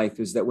change your life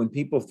is that when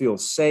people feel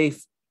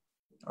safe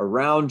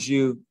around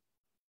you,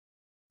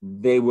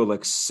 they will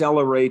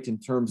accelerate in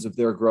terms of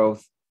their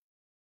growth.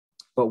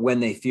 But when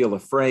they feel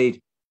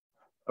afraid,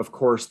 of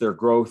course, their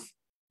growth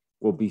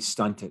will be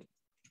stunted.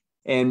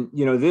 And,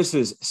 you know, this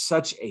is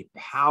such a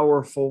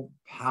powerful,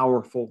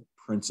 powerful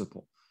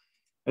principle.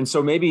 And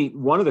so maybe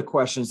one of the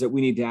questions that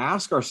we need to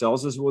ask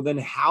ourselves is, well, then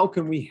how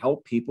can we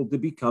help people to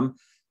become,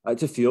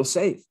 to feel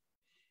safe?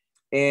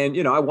 And,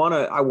 you know, I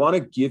want to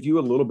give you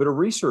a little bit of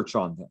research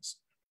on this.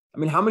 I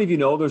mean, how many of you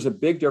know there's a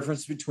big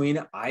difference between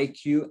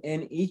IQ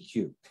and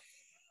EQ?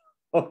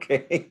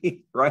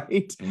 Okay,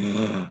 right?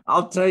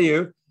 I'll tell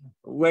you,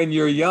 when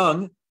you're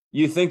young,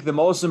 you think the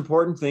most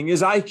important thing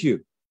is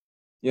IQ.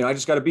 You know, I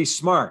just got to be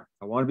smart.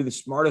 I want to be the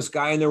smartest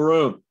guy in the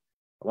room.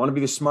 I want to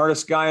be the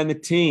smartest guy on the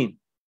team.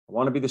 I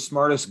want to be the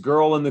smartest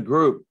girl in the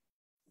group.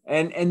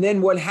 And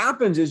then what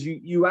happens is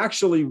you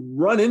actually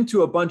run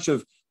into a bunch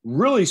of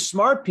really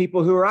smart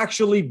people who are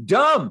actually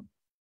dumb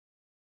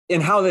in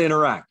how they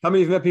interact. How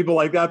many of you have met people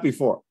like that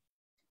before?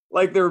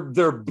 Like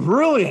they're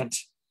brilliant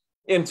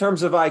in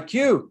terms of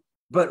IQ,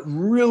 but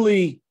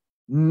really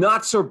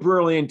not so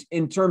brilliant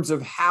in terms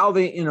of how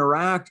they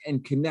interact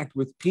and connect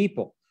with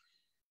people.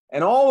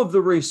 And all of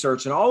the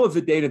research and all of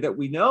the data that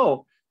we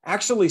know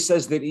actually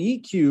says that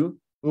EQ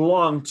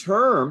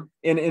long-term,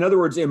 in other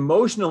words,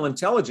 emotional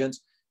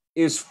intelligence,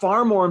 is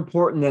far more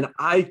important than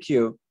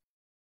IQ,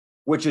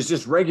 which is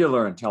just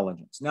regular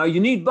intelligence. Now,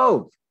 you need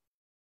both,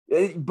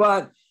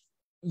 but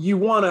you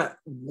want to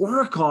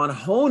work on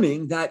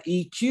honing that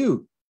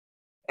EQ.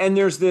 And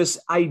there's this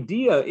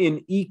idea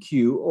in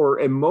EQ or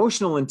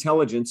emotional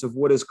intelligence of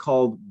what is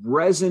called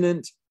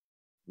resonant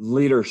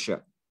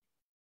leadership.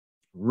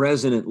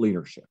 Resonant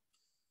leadership.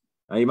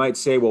 Now, you might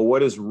say, well,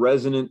 what is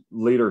resonant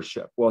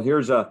leadership? Well,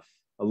 here's a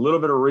little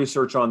bit of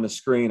research on the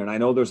screen, and I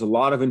know there's a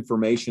lot of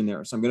information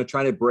there, so I'm going to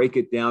try to break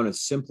it down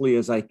as simply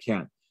as I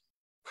can.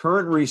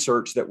 Current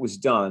research that was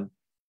done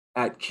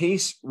at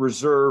Case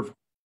Reserve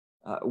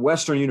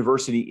Western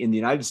University in the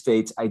United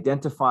States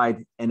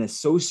identified an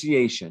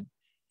association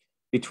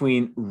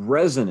between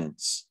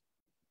resonance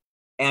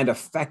and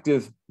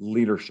effective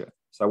leadership.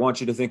 So I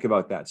want you to think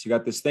about that. So you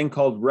got this thing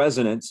called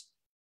resonance,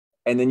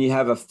 and then you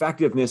have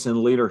effectiveness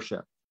in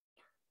leadership.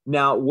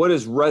 Now, what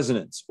is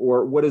resonance,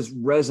 or what is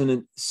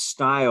resonant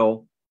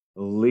style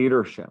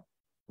leadership?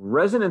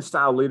 Resonant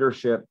style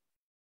leadership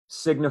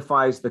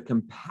signifies the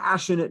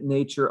compassionate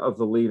nature of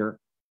the leader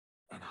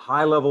and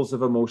high levels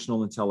of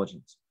emotional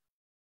intelligence.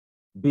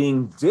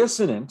 Being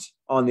dissonant,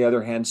 on the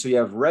other hand, so you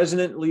have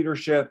resonant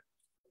leadership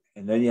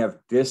and then you have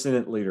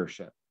dissonant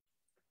leadership.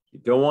 You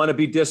don't want to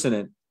be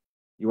dissonant,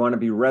 you want to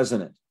be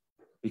resonant,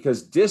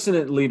 because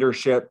dissonant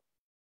leadership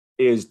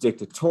is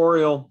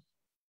dictatorial,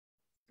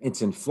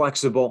 it's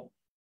inflexible,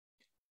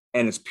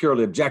 and it's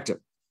purely objective,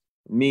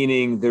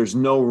 meaning there's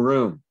no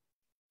room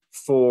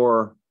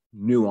for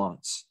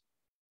nuance.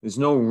 There's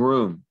no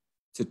room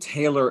to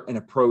tailor an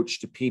approach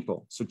to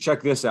people. So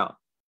check this out.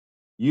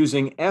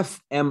 Using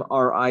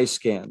fMRI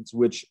scans,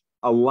 which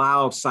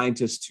allow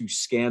scientists to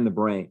scan the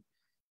brain,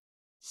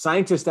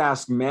 scientists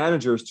ask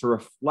managers to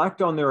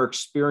reflect on their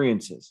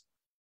experiences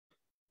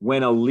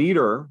when a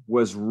leader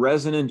was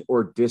resonant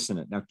or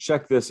dissonant. Now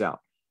check this out.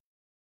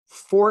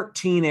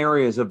 14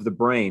 areas of the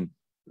brain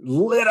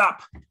lit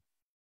up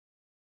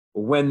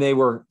when they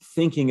were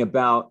thinking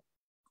about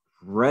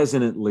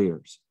resonant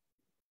leaders,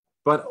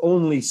 but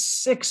only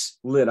 6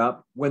 lit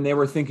up when they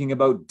were thinking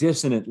about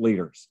dissonant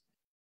leaders.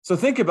 So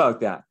think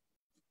about that.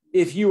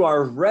 If you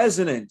are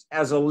resonant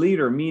as a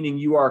leader, meaning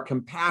you are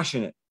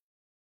compassionate,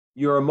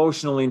 you're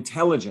emotionally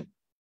intelligent,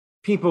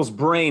 people's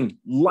brain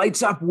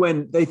lights up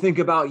when they think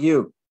about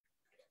you.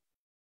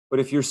 But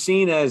if you're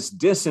seen as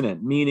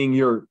dissonant, meaning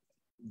you're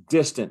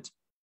distant,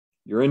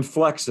 you're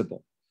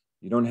inflexible,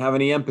 you don't have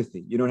any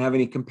empathy, you don't have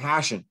any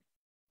compassion,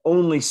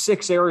 only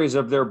 6 areas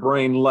of their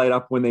brain light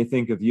up when they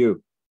think of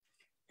you.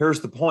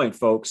 Here's the point,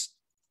 folks.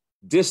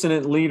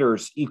 Dissonant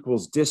leaders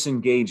equals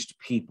disengaged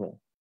people.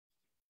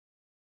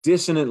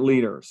 Dissonant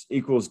leaders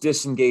equals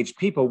disengaged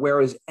people,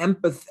 whereas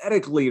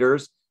empathetic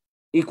leaders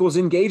equals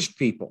engaged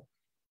people.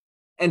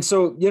 And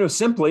so,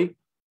 simply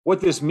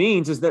what this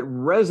means is that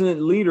resonant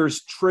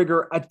leaders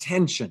trigger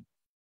attention.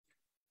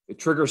 They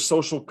trigger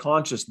social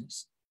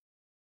consciousness.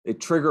 They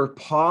trigger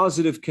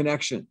positive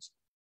connections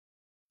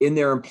in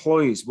their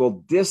employees.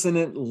 Well,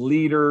 dissonant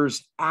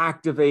leaders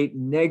activate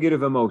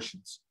negative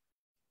emotions,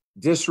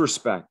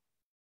 disrespect,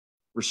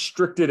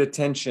 restricted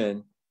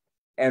attention,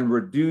 and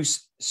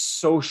reduce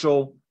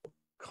social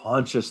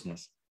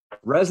consciousness.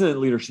 Resonant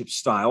leadership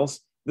styles,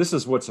 this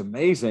is what's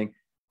amazing,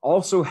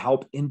 also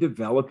help in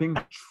developing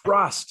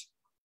trust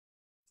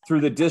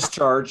through the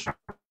discharge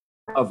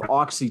of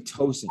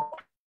oxytocin.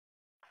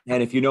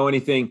 And if you know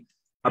anything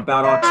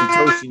about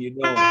oxytocin, you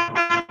know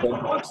that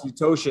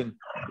oxytocin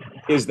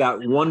is that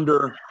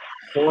wonder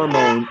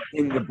hormone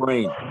in the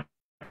brain.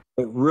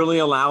 It really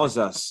allows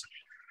us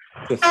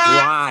to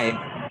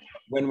thrive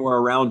when we're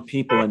around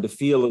people and to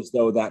feel as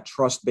though that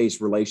trust-based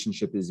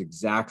relationship is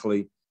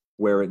exactly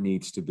where it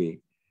needs to be.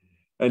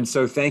 And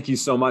so thank you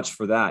so much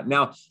for that.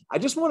 Now, I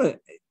just want to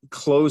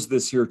close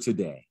this here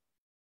today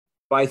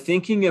by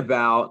thinking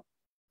about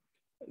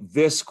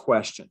this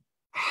question.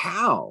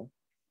 How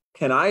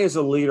can I, as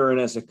a leader and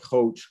as a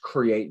coach,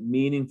 create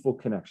meaningful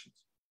connections?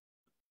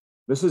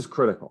 This is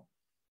critical,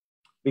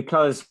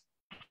 because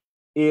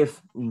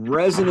if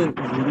resonant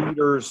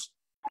leaders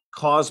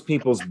cause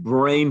people's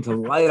brain to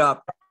light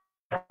up,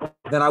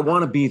 then I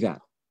want to be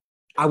that.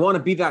 I want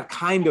to be that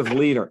kind of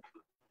leader.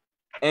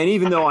 And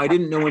even though I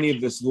didn't know any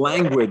of this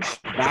language,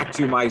 back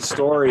to my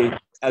story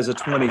as a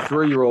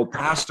 23-year-old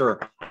pastor.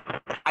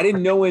 I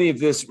didn't know any of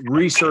this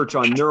research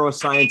on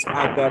neuroscience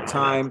at that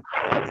time.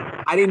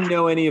 I didn't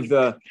know any of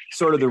the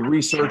sort of the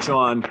research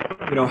on,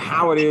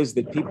 how it is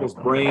that people's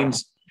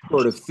brains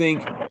sort of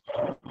think.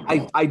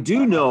 I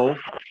do know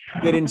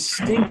that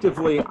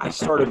instinctively I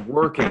started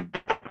working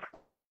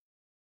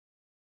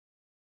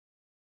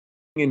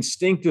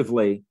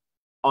instinctively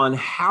on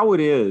how it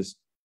is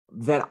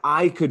that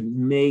I could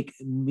make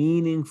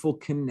meaningful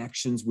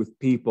connections with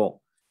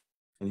people.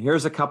 And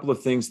here's a couple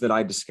of things that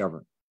I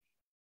discovered.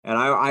 And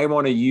I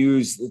want to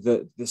use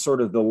the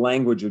sort of the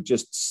language of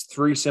just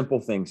three simple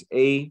things,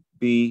 A,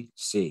 B,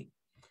 C.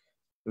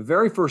 The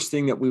very first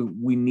thing that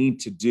we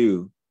need to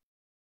do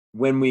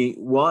when we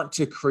want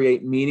to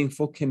create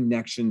meaningful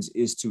connections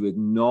is to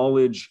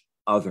acknowledge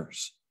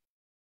others.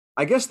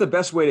 I guess the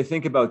best way to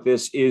think about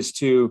this is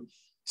to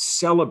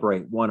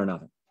celebrate one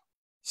another.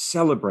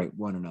 Celebrate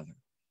one another.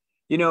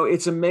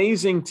 It's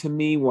amazing to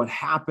me what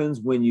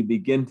happens when you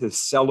begin to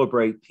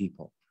celebrate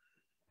people.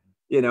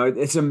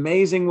 It's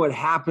amazing what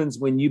happens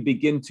when you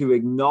begin to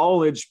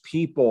acknowledge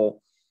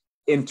people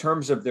in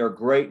terms of their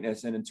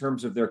greatness and in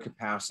terms of their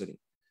capacity.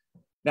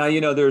 Now,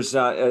 there's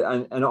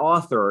an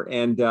author,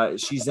 and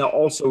she's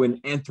also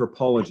an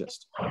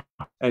anthropologist,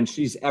 and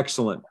she's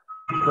excellent.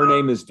 Her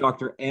name is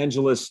Dr.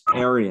 𝐂𝐨𝐲𝐬𝐬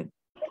Arian.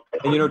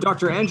 And,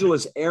 Dr.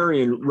 𝐂𝐨𝐲𝐬𝐬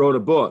Arian wrote a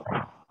book,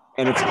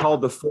 and it's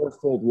called The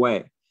Fourfold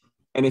Way.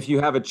 And if you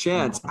have a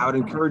chance, I would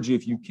encourage you,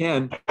 if you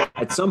can,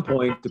 at some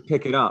point to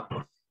pick it up.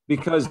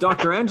 Because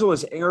Dr.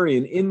 𝐂𝐨𝐲𝐬𝐬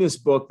Arian, in this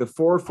book, The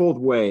Fourfold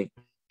Way,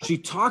 she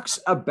talks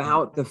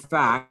about the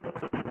fact,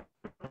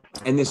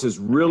 and this is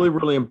really,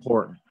 really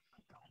important,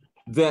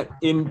 that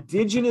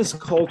indigenous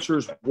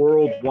cultures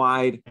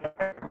worldwide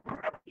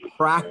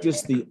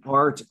practice the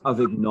art of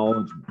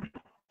acknowledgement.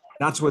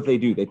 That's what they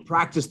do. They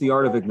practice the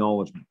art of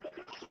acknowledgement.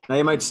 Now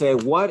you might say,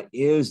 what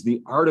is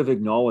the art of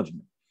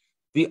acknowledgement?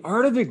 The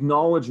art of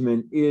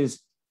acknowledgement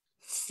is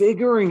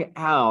figuring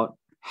out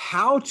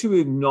how to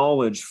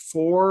acknowledge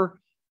four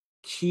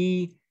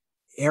key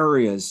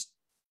areas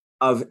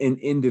of an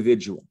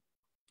individual.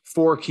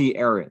 Four key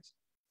areas.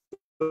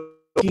 The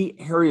key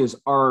areas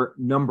are,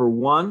 number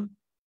one,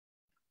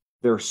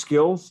 their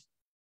skills.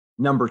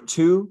 Number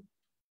two,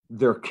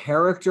 their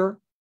character.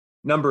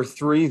 Number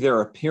three,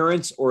 their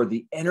appearance or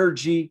the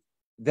energy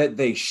that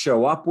they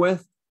show up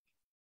with.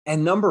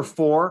 And number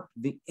four,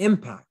 the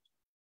impact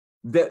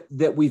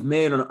that we've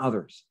made on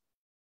others.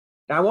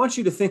 Now, I want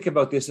you to think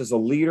about this as a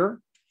leader.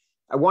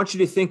 I want you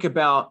to think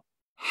about,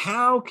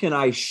 how can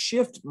I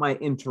shift my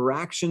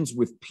interactions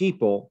with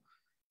people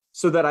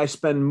so that I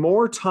spend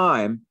more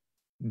time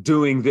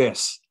doing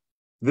this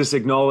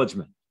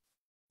acknowledgement?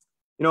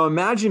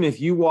 Imagine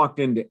if you walked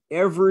into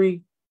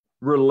every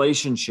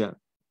relationship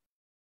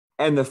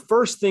and the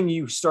first thing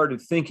you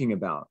started thinking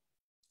about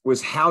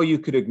was how you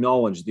could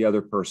acknowledge the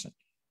other person.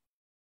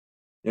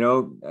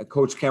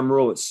 Coach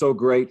Kamrul, it's so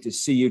great to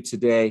see you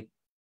today.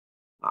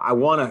 I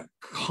want to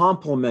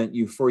compliment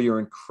you for your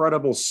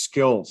incredible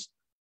skills,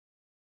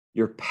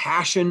 your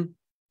passion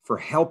for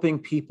helping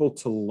people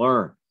to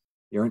learn.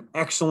 You're an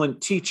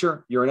excellent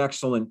teacher. You're an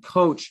excellent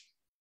coach,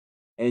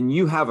 and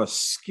you have a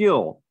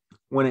skill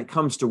when it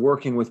comes to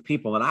working with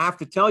people. And I have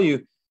to tell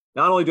you,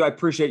 not only do I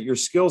appreciate your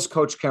skills,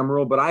 Coach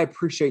Kamrul, but I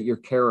appreciate your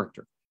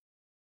character,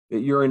 that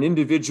you're an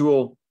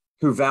individual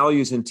who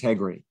values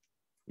integrity.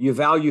 You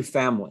value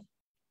family.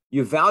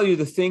 You value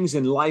the things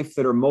in life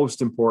that are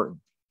most important.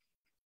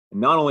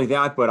 And not only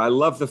that, but I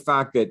love the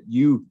fact that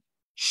you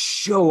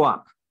show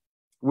up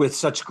with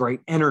such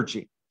great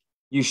energy.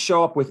 You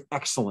show up with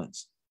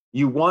excellence.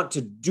 You want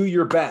to do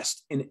your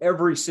best in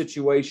every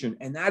situation,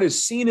 and that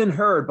is seen and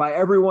heard by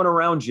everyone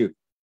around you.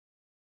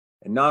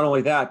 And not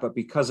only that, but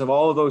because of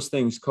all of those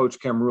things, Coach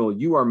Kamrul,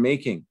 you are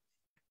making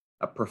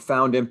a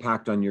profound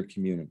impact on your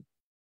community.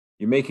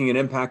 You're making an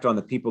impact on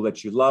the people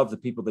that you love, the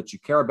people that you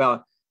care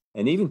about,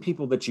 and even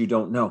people that you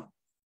don't know.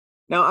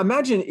 Now,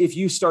 imagine if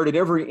you started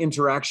every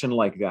interaction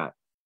like that.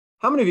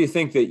 How many of you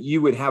think that you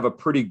would have a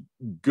pretty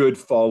good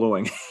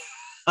following?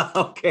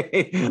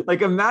 Okay,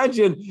 like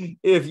imagine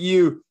if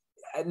you,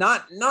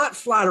 not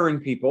flattering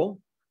people.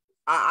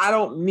 I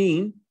don't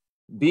mean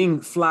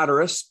being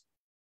flatterous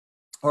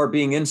or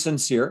being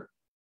insincere,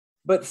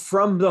 but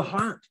from the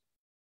heart,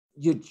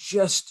 you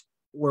just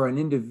were an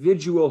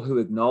individual who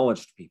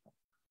acknowledged people.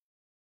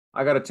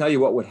 I got to tell you,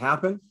 what would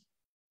happen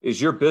is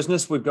your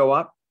business would go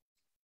up,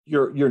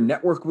 your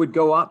network would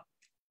go up,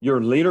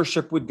 your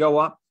leadership would go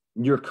up,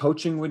 your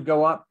coaching would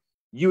go up.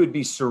 You would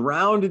be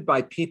surrounded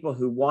by people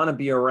who want to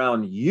be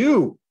around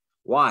you.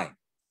 Why?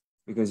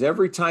 Because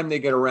every time they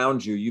get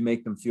around you, you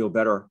make them feel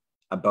better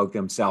about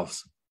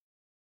themselves.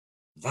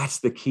 That's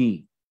the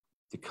key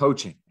to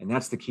coaching, and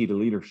that's the key to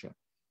leadership.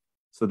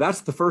 So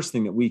that's the first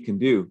thing that we can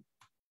do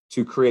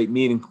to create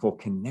meaningful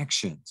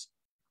connections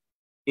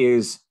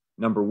is,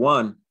 number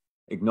one,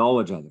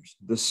 acknowledge others.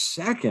 The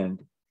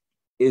second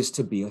is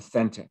to be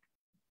authentic.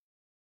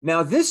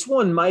 Now, this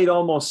one might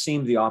almost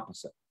seem the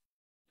opposite,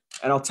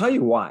 and I'll tell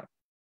you why.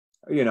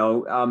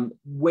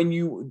 When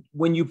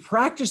you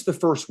practice the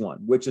first one,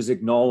 which is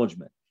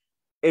acknowledgement,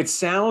 It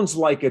sounds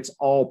like it's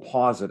all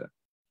positive.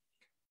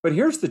 But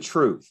here's the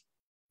truth.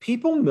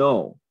 People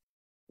know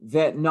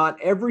that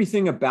not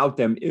everything about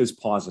them is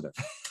positive.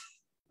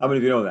 How many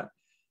of you know that?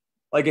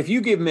 Like if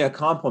you give me a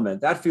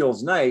compliment, that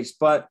feels nice,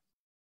 but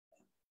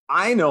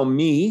I know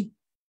me,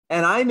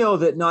 and I know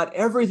that not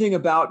everything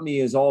about me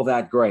is all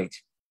that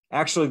great.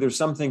 Actually, there's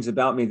some things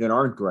about me that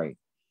aren't great.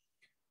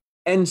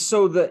 And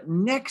so the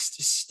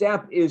next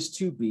step is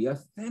to be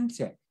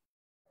authentic,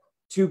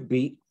 to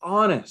be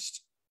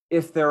honest.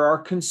 If there are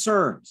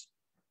concerns,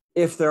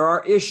 if there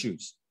are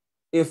issues,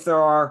 if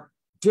there are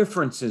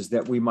differences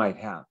that we might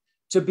have,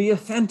 to be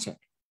authentic,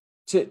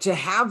 to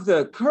have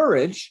the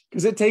courage,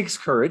 because it takes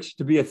courage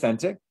to be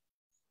authentic,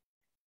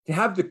 to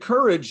have the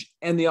courage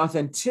and the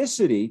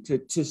authenticity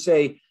to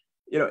say,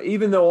 you know,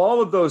 even though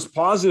all of those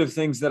positive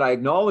things that I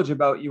acknowledge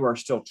about you are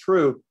still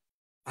true,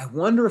 I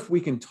wonder if we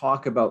can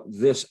talk about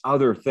this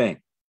other thing,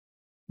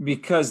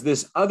 because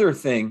this other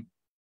thing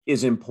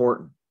is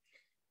important.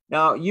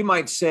 Now, you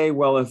might say,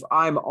 well, if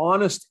I'm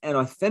honest and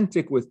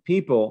authentic with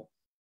people,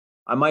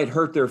 I might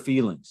hurt their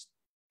feelings.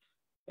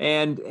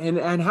 And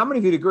how many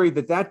of you agree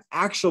that that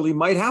actually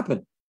might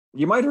happen?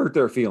 You might hurt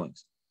their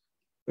feelings.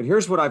 But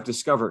here's what I've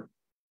discovered.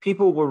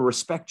 People will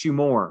respect you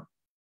more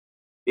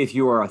if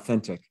you are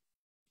authentic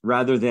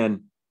rather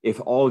than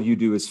if all you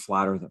do is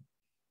flatter them.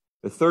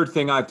 The third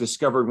thing I've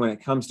discovered when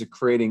it comes to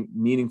creating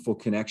meaningful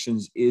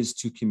connections is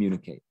to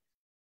communicate.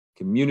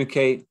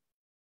 Communicate,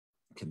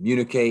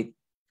 communicate.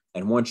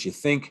 And once you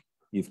think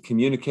you've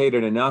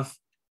communicated enough,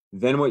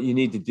 then what you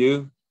need to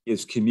do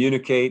is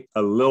communicate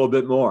a little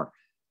bit more,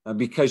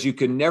 because you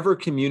can never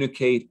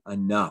communicate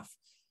enough.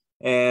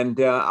 And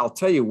I'll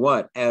tell you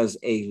what, as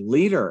a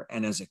leader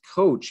and as a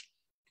coach,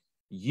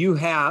 you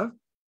have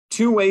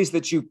two ways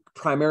that you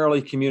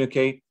primarily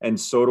communicate, and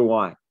so do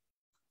I.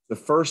 The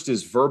first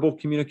is verbal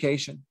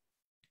communication,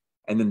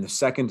 and then the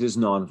second is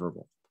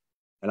nonverbal.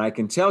 And I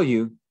can tell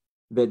you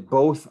that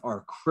both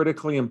are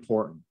critically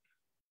important,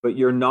 but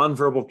your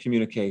nonverbal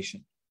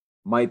communication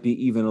might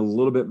be even a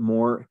little bit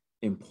more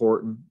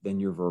important than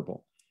your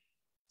verbal.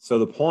 So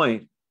the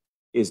point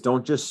is,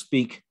 don't just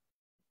speak,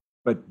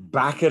 but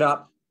back it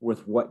up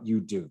with what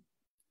you do,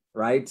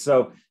 right?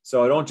 So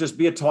don't just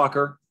be a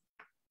talker,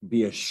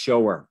 be a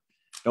shower.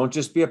 Don't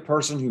just be a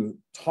person who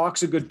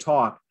talks a good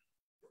talk,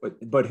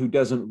 but who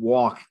doesn't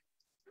walk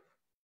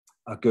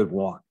a good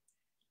walk.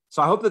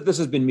 So I hope that this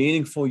has been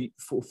meaningful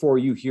for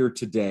you here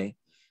today.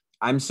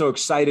 I'm so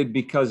excited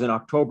because in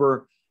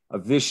October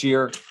of this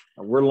year,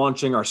 we're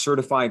launching our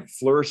certified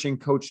flourishing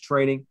coach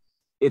training.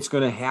 It's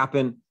going to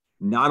happen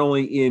not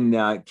only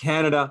in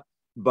Canada,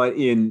 but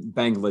in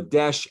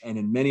Bangladesh and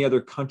in many other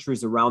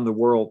countries around the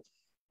world.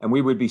 And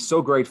we would be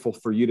so grateful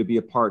for you to be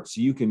a part. So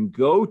you can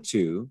go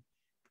to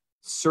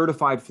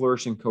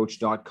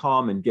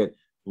certifiedflourishingcoach.com and get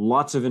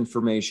lots of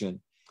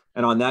information.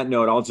 And on that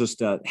note, I'll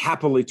just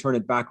happily turn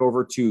it back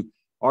over to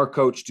our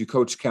coach, to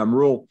Coach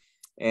Kamrul.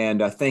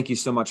 And thank you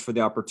so much for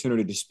the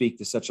opportunity to speak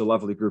to such a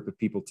lovely group of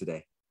people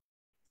today.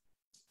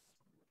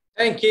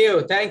 Thank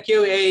you. Thank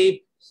you,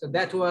 Abe. So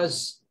that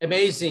was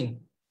amazing.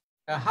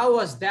 How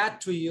was that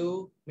to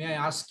you? May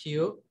I ask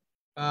you?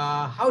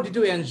 How did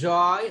you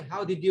enjoy?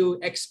 How did you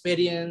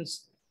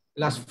experience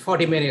last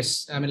 40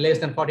 minutes? I mean, less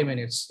than 40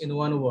 minutes in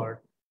one word.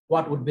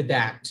 What would be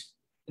that?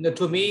 You know,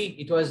 to me,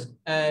 it was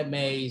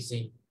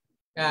amazing.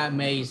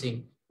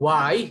 Amazing.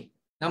 Why?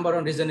 Number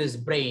one reason is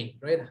brain,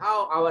 right?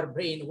 How our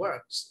brain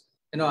works.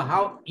 You know,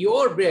 how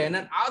your brain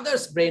and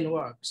others' brain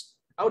works.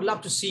 I would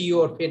love to see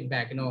your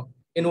feedback, you know,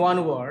 in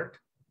one word.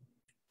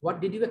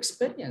 What did you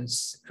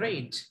experience?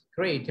 Great,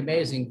 great,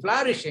 amazing,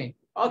 flourishing.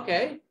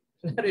 Okay,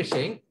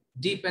 flourishing,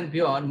 deep and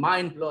beyond,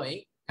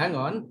 mind-blowing. Hang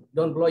on,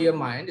 don't blow your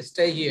mind.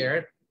 Stay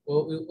here.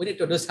 We need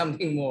to do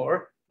something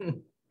more.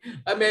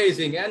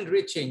 Amazing,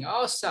 enriching,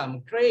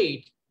 awesome,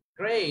 great,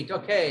 great.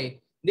 Okay,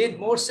 need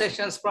more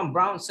sessions from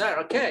Brown, sir.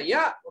 Okay,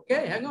 yeah,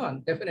 okay, hang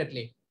on,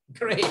 definitely.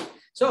 Great.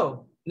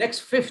 So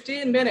next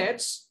 15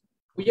 minutes,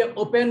 we are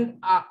opening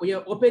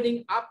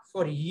up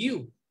for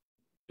you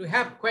to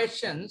have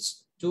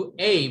questions to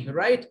Abe,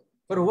 right?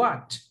 For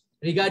what?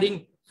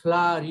 Regarding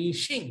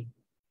flourishing.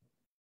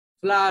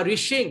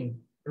 Flourishing,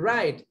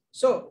 right?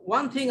 So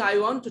one thing I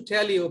want to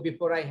tell you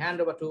before I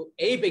hand over to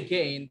Abe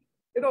again,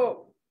 you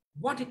know,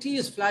 what it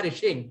is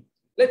flourishing.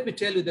 Let me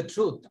tell you the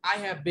truth. I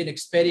have been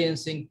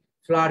experiencing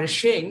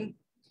flourishing,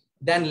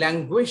 then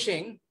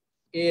languishing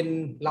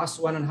in last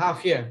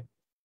 1.5 years,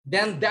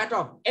 than that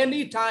of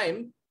any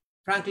time,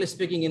 frankly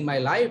speaking, in my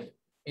life,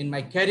 in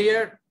my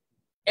career,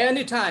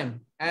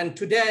 anytime. And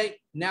today,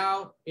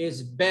 now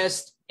is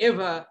best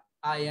ever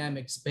I am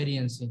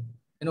experiencing.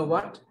 You know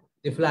what?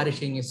 The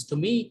flourishing is, to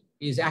me,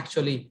 is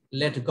actually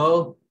let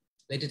go,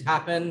 let it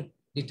happen,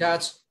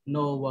 detach,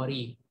 no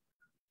worry.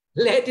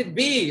 Let it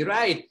be,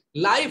 right?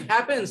 Life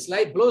happens,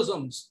 life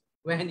blossoms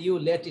when you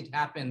let it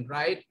happen,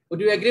 right?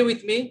 Would you agree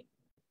with me?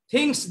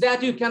 Things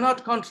that you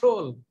cannot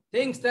control,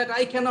 things that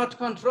I cannot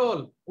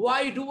control.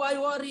 Why do I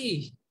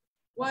worry?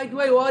 Why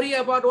do I worry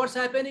about what's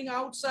happening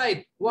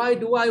outside? Why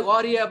do I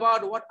worry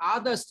about what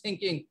others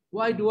thinking?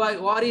 Why do I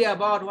worry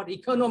about what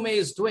economy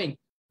is doing?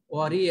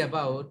 worry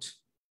about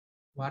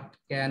what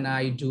can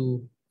I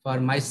do for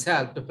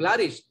myself to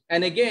flourish.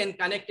 And again,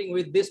 connecting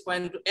with this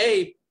point to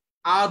Abe,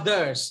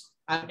 others,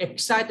 I'm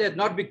excited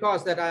not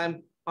because that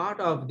I'm part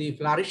of the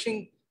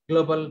flourishing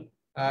global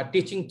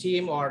teaching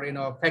team or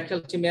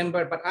faculty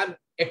member, but I'm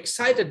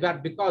excited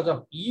that because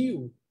of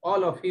you,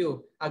 all of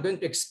you are going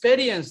to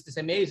experience this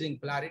amazing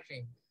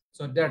flourishing.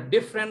 So there are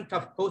different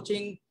of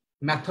coaching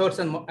methods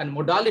and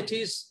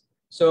modalities.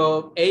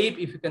 So Abe,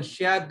 if you can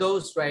share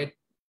those, right?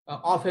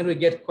 Often we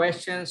get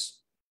questions.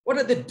 What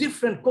are the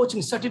different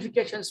coaching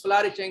certifications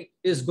flourishing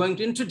is going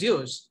to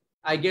introduce?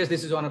 I guess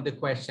this is one of the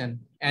questions.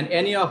 And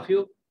any of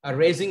you are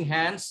raising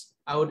hands,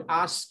 I would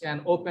ask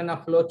and open a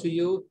floor to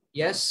you.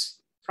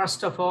 Yes,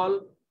 first of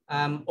all,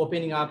 I'm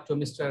opening up to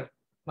Mr.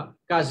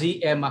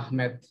 𝐂𝐨𝐮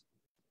Ahmed,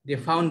 the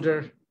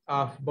founder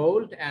of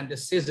BOLD and the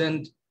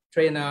seasoned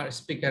trainer,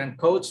 speaker, and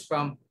coach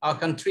from our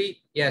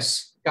country.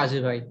 Yes,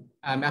 𝐂𝐨𝐮,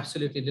 I'm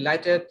absolutely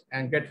delighted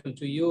and grateful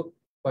to you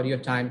for your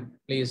time.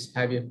 Please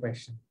have your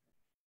question.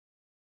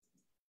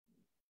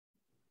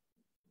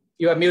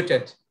 You are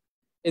muted.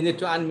 You need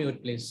to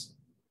unmute, please.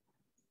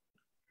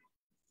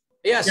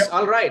 Yes, yep.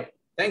 All right.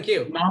 Thank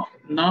you.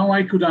 Now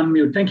I could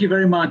unmute. Thank you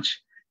very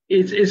much.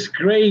 It's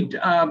great.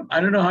 I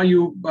don't know how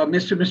you,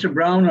 Mr.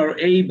 Brown or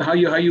Abe, how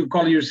you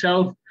call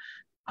yourself.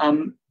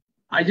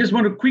 I just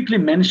want to quickly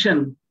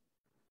mention,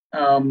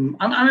 I'm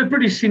a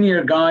pretty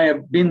senior guy.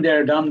 I've been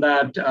there, done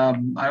that.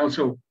 I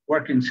also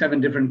work in 7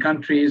 different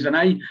countries, and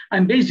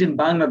I'm based in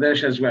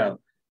Bangladesh as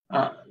well.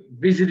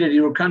 Visited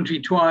your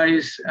country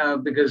twice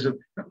because of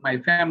my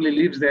family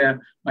lives there,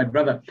 my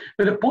brother.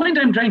 But the point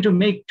I'm trying to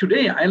make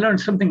today, I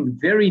learned something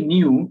very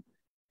new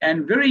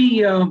and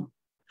very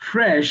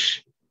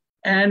fresh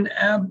and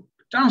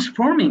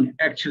transforming,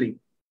 actually.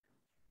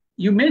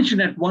 You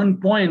mentioned at one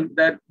point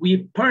that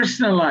we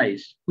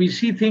personalize, we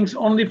see things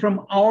only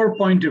from our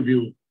point of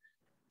view.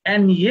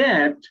 And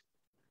yet,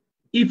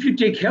 if you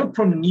take help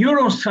from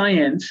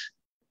neuroscience,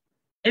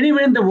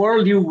 anywhere in the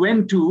world you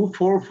went to,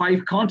 4 or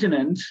 5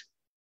 continents,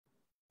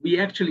 we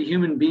actually,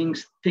 human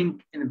beings,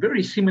 think in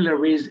very similar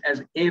ways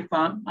as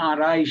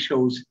fMRI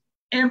shows.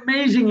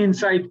 Amazing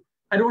insight.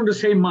 I don't want to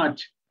say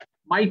much.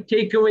 My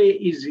takeaway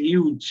is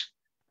huge.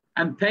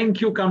 And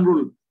thank you,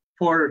 Kamrul,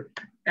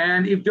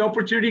 and if the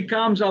opportunity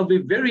comes, I'll be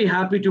very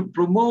happy to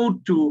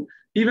promote, to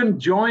even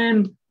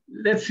join.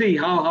 Let's see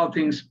how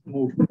things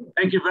move.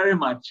 Thank you very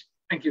much.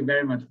 Thank you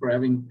very much for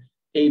having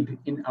Abe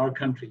in our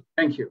country.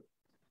 Thank you.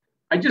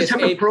 I just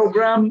have a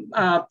program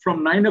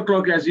from 9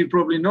 o'clock, as you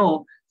probably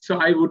know. So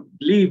I would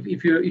leave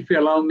if you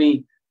allow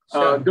me.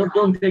 Sure.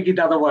 Don't take it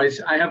otherwise.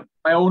 I have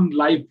my own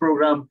live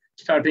program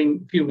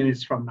starting a few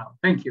minutes from now.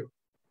 Thank you.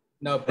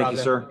 No problem. Thank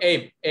you,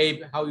 sir.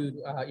 Abe, how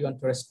you want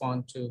to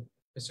respond to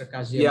Mr.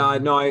 𝐂𝐨𝐮? Yeah,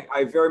 no,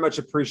 I very much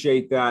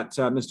appreciate that,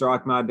 Mr.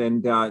 Ahmed,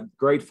 and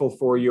grateful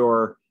for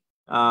your,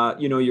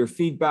 your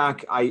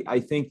feedback. I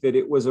think that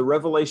it was a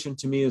revelation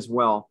to me as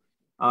well.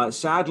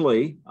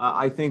 Sadly,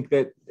 I think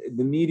that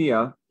the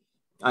media,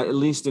 at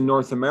least in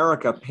North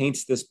America,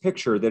 paints this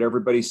picture that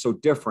everybody's so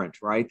different,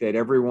 right? That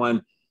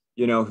everyone,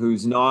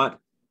 who's not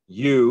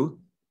you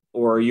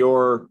or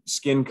your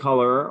skin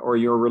color or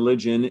your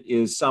religion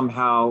is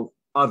somehow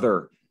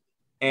other.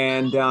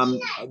 And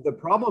the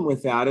problem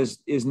with that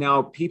is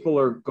now people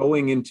are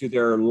going into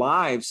their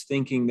lives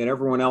thinking that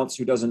everyone else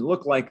who doesn't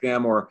look like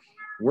them or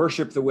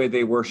worship the way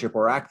they worship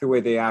or act the way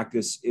they act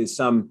is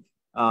some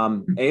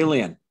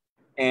alien.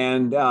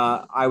 And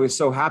I was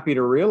so happy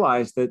to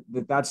realize that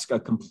that's a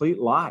complete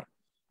lie,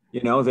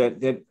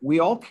 that we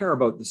all care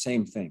about the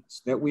same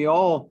things, that we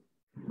all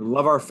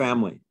love our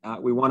family.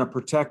 We want to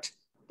protect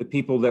the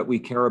people that we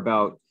care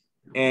about.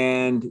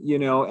 And,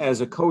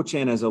 as a coach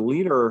and as a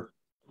leader,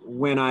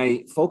 when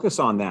I focus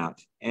on that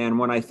and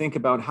when I think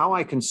about how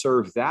I can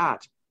serve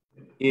that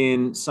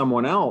in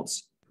someone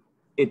else,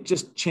 it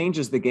just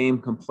changes the game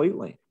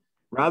completely.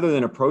 Rather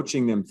than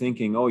approaching them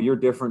thinking, oh, you're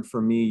different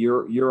from me,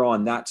 you're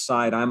on that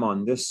side, I'm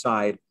on this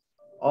side,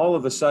 all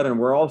of a sudden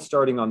we're all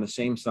starting on the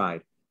same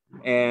side.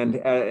 And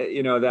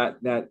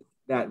that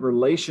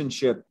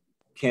relationship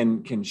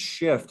can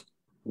shift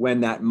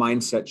when that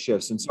mindset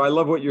shifts. And so I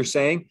love what you're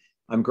saying.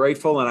 I'm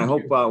grateful, and I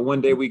hope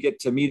one day we get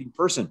to meet in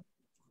person.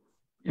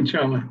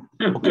 Inshallah.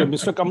 Okay,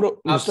 Mr. Kamrul.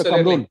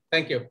 Absolutely.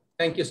 Thank you.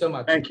 Thank you so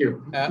much. Thank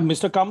you.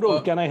 Mr.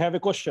 Kamrul, can I have a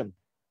question?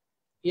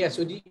 Yes,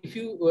 if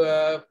you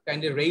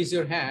kind of raise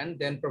your hand,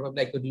 then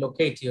probably I could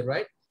locate you,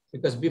 right?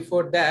 Because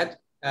before that,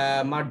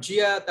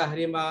 Marjia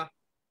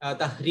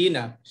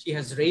Tahrina, she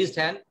has raised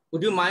hand.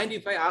 Would you mind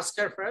if I ask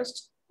her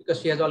first? Because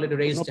she has already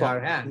raised her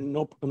hand.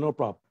 No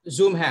problem.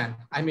 Zoom hand,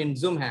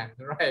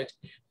 right?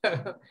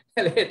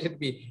 Let it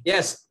be.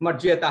 Yes,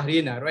 Marjia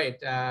Tahrina, right?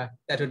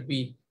 That would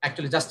be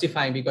actually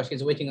justifying because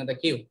she's waiting on the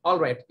queue. All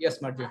right. Yes,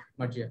 Marjia.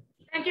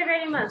 Thank you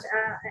very much.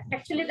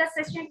 Actually, the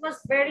session was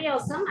very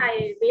awesome.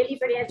 I really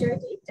very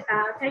enjoyed it.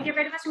 Thank you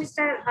very much,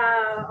 Mr.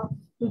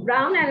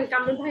 Brown and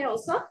Kamrul Bhai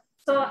also.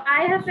 So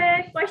I have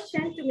a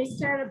question to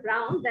Mr.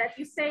 Brown that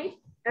you say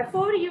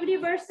 4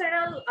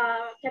 universal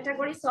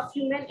categories of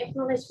human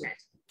acknowledgement.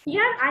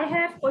 Here I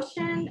have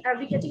question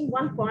regarding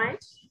one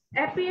point.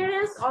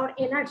 appearance or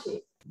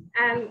energy.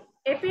 And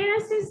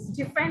appearance is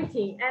different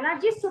thing,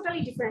 energy is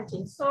totally different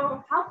thing.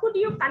 So how could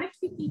you connect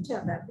with each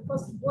other?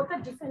 Because both are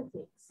different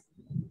things.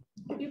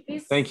 Could you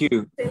please? Thank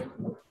you.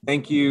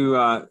 Thank you.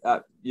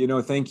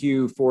 Thank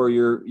you for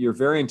your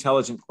very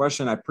intelligent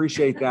question. I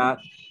appreciate that.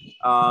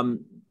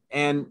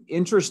 And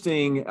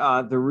interesting,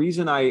 the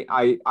reason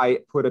I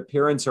put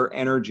appearance or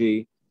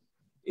energy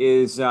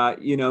is,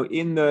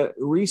 in the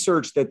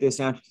research that this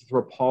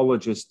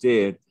anthropologist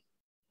did,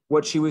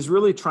 what she was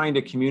really trying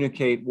to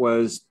communicate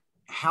was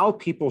how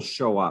people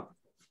show up,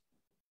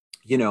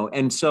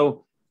 and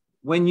so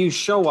when you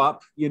show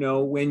up,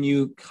 when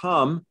you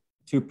come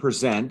to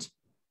present,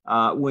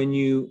 when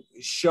you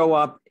show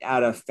up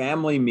at a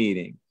family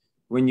meeting,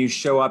 when you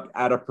show up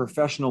at a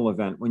professional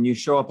event, when you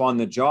show up on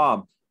the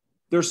job,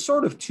 there's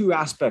sort of two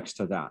aspects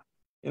to that.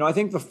 I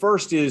think the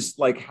first is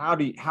like, how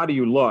do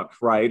you look,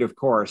 right? Of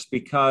course,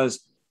 because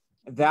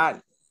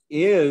that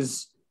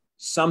is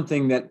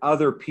something that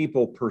other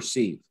people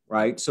perceive,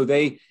 right? So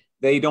they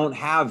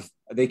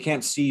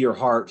can't see your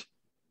heart.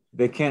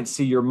 They can't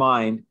see your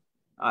mind.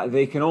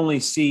 They can only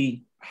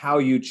see how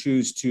you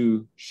choose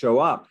to show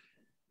up.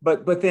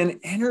 But then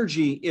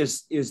energy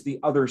is the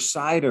other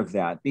side of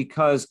that,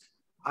 because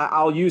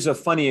I'll use a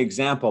funny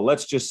example.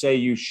 Let's just say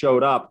you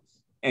showed up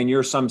and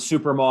you're some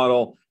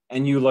supermodel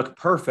and you look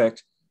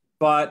perfect,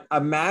 but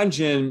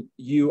imagine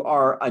you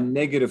are a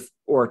negative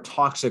or a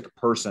toxic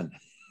person.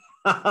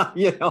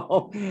 We've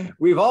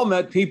all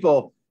met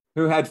people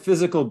who had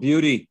physical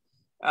beauty,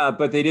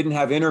 but they didn't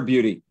have inner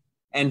beauty.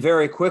 And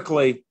very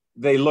quickly,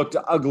 they looked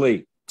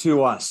ugly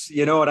to us.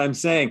 You know what I'm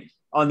saying?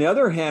 On the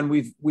other hand,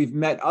 we've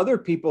met other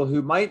people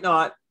who might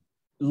not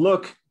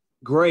look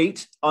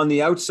great on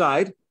the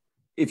outside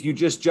if you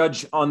just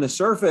judge on the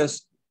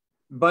surface,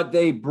 but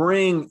they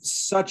bring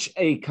such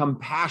a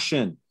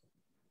compassion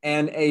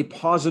and a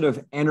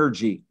positive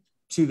energy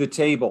to the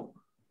table.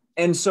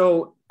 And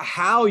so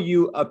how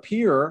you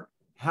appear,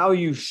 how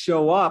you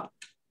show up,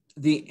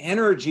 the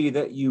energy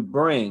that you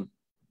bring,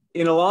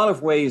 in a lot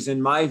of ways,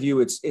 in my view,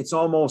 it's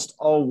almost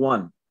all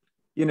one,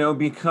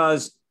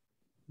 because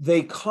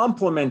they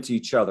complement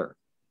each other.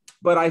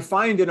 But I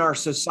find in our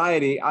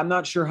society, I'm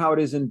not sure how it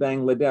is in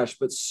Bangladesh,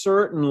 but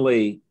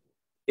certainly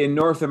in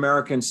North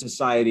American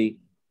society,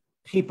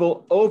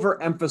 people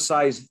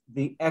overemphasize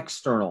the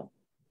external.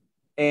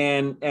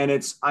 And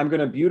it's, I'm going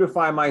to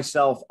beautify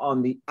myself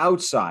on the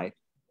outside,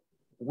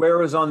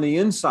 whereas on the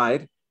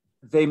inside,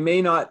 they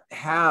may not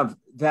have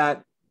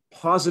that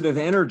positive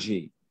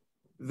energy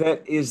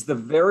that is the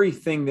very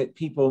thing that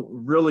people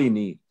really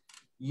need.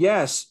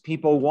 Yes,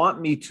 people want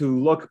me to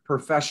look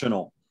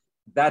professional.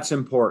 That's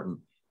important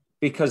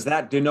because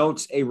that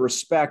denotes a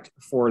respect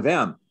for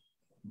them.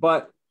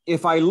 But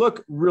if I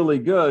look really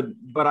good,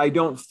 but I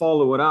don't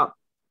follow it up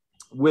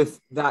with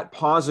that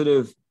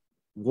positive,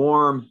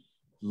 warm,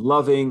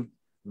 loving,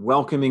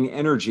 welcoming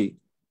energy,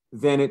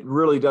 then it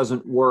really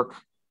doesn't work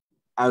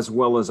as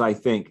well as I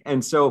think.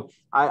 And so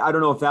I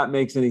don't know if that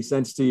makes any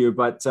sense to you,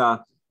 but I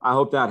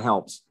hope that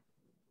helps.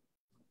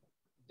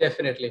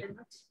 Definitely.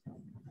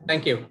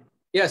 Thank you.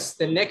 Yes,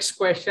 the next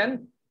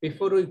question,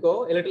 before we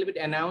go, a little bit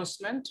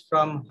announcement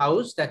from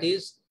house, that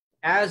is,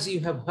 as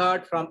you have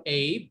heard from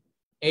Abe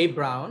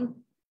Brown,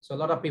 so a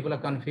lot of people are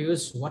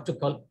confused what to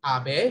call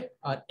Abe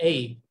or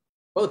Abe.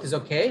 Both is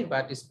okay,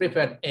 but it's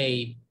preferred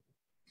Abe.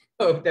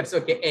 Oh, that's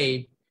okay,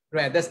 Abe.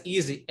 Right, that's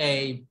easy,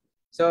 Abe.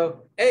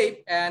 So Abe,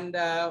 and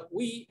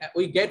we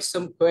get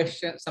some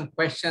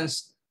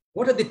questions.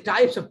 What are the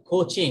types of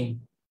coaching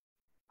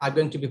are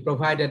going to be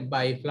provided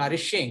by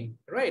Flourishing?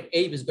 Right,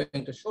 Abe is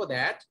going to show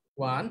that,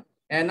 one.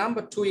 And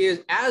number two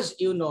is, as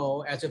you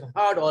know, as you've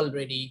heard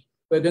already,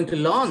 we're going to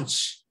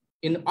launch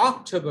in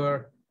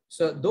October.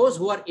 So those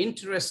who are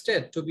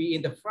interested to be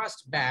in the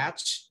first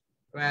batch,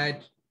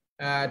 right,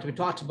 to be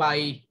taught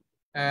by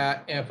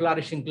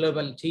Flourishing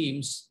Global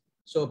teams.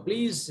 So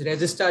please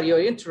register your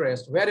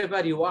interest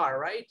wherever you are,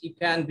 right? You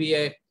can be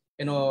a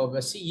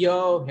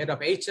CEO, head of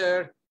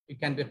HR, you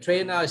can be a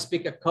trainer,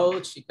 speaker,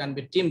 coach, you can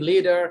be team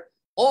leader,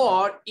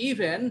 or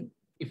even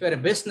if you're a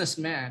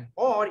businessman,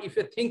 or if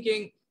you're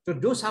thinking to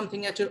do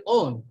something at your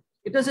own,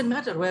 it doesn't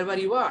matter wherever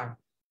you are.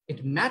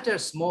 It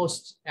matters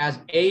most, as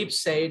Abe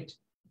said,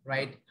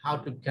 right? How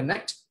to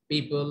connect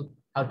people,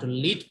 how to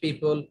lead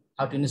people,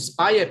 how to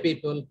inspire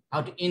people,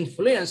 how to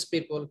influence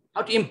people,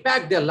 how to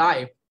impact their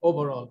life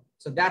overall.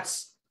 So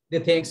that's the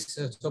things.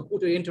 So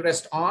put your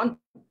interest on.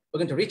 We're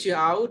going to reach you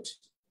out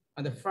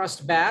on the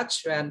first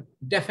batch, and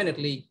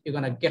definitely you're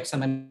going to get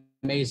some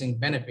amazing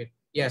benefit.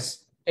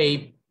 Yes,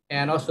 Abe.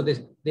 And also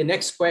the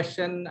next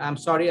question, I'm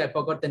sorry, I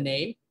forgot the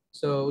name.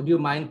 So would you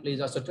mind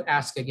please also to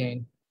ask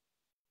again?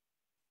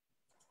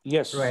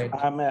 Yes, right.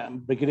 I'm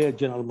Brigadier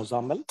General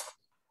Muzammil.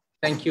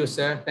 Thank you,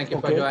 sir. Thank you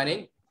for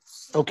joining.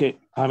 Okay,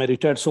 I'm a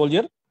retired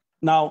soldier.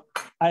 Now,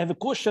 I have a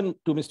question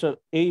to Mr.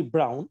 A.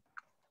 Brown.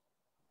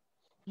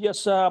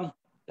 Yes,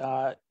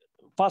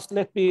 first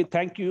let me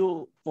thank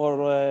you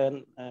for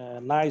a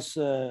nice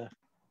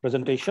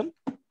presentation.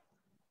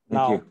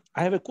 Now,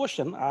 I have a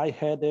question. I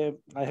have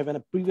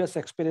a previous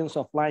experience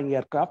of flying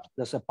aircraft.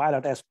 As a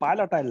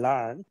pilot, I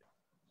learned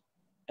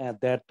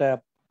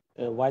that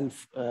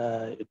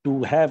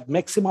to have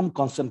maximum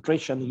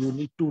concentration, you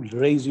need to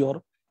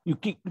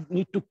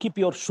need to keep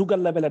your sugar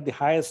level at the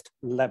highest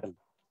level.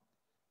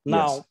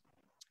 Now, yes.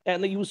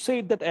 And you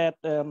said that at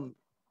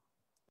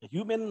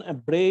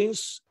human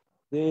brains,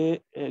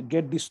 they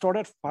get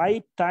distorted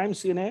 5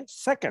 times in a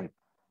second.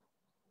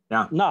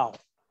 Yeah. Now,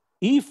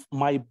 if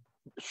my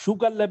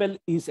sugar level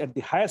is at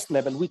the highest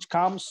level, which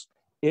comes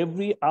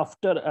just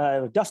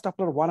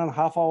after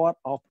 1.5 hours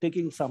of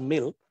taking some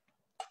milk.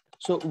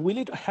 So will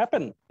it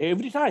happen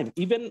every time,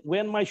 even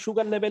when my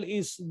sugar level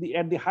is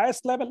at the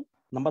highest level?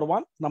 Number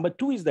one. Number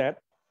two is that,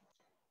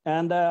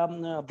 and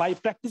by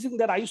practicing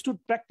that, I used to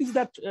practice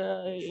that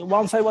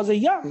once I was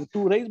young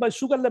to raise my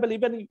sugar level.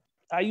 Even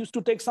I used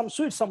to take some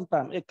sweets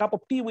sometimes, a cup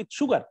of tea with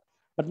sugar.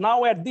 But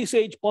now at this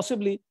age,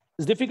 possibly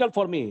it's difficult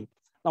for me.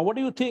 Now, what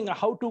do you think?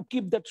 How to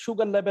keep that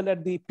sugar level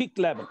at the peak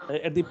level,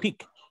 at the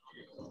peak?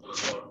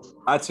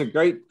 That's a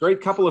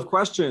great couple of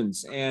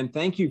questions, and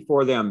thank you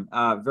for them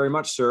very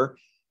much, sir.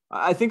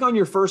 I think on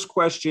your first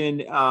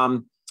question,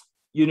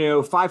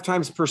 5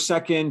 times per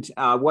second,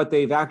 what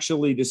they've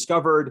actually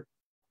discovered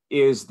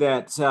is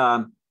that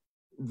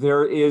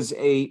there is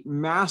a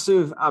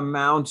massive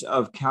amount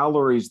of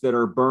calories that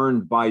are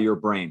burned by your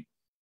brain.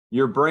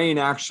 Your brain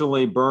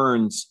actually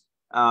burns,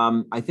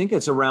 I think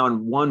it's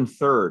around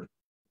 1/3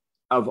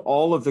 of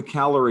all of the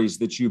calories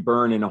that you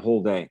burn in a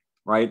whole day,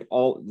 right?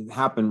 All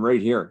happen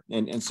right here.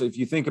 And so if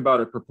you think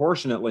about it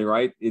proportionately,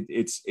 right,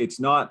 it's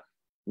not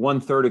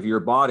 1/3 of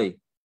your body,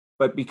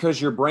 but because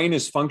your brain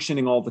is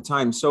functioning all the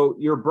time. So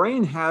your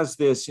brain has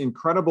this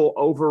incredible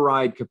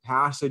override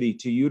capacity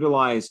to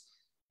utilize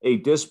a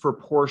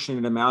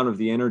disproportionate amount of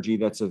the energy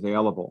that's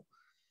available.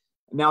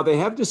 Now, they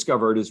have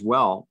discovered as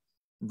well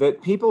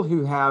that people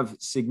who have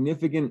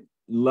significant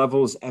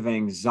levels of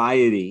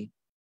anxiety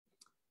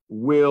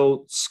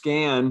will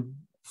scan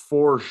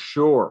for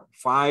sure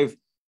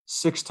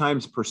 5-6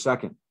 times per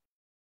second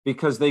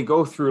because they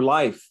go through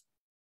life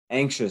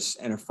anxious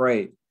and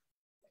afraid.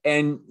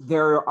 And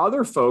there are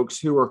other folks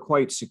who are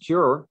quite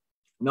secure,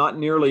 not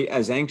nearly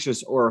as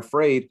anxious or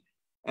afraid.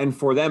 And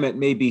for them, it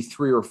may be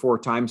 3 or 4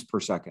 times per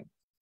second.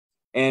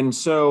 And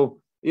so,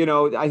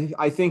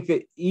 I think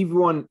that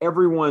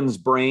everyone's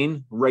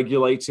brain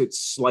regulates it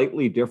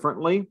slightly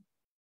differently.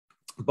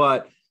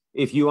 But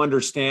if you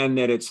understand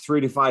that it's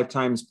 3 to 5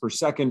 times per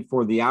second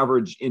for the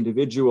average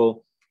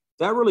individual,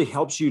 that really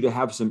helps you to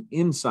have some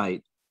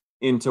insight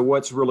into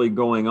what's really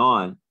going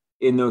on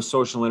in those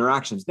social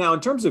interactions. Now,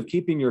 in terms of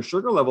keeping your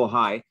sugar level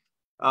high,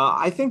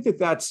 I think that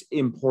that's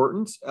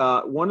important.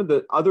 One of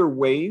the other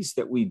ways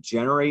that we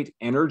generate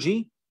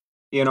energy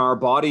in our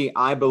body,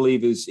 I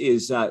believe, is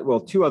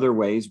 2 other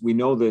ways. We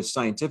know this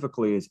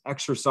scientifically is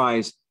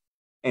exercise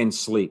and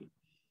sleep.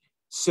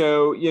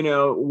 So,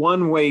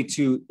 one way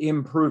to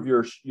improve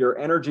your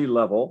energy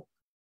level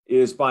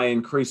is by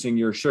increasing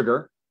your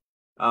sugar,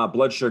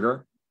 blood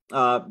sugar,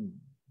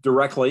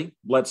 directly,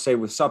 let's say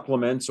with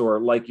supplements or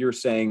like you're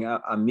saying,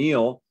 a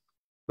meal.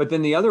 But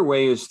then the other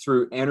way is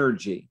through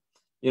energy.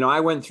 I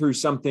went through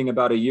something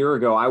about a year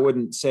ago. I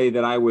wouldn't say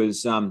that I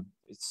was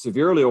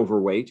severely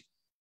overweight,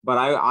 but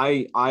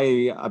I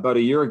about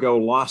a year ago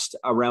lost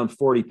around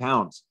 40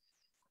 pounds.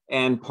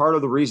 And part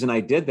of the reason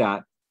I did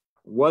that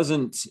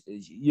wasn't,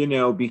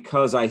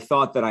 because I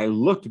thought that I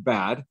looked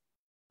bad,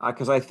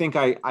 because I think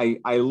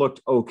I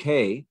looked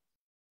okay,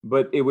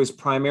 but it was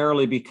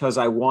primarily because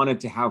I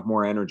wanted to have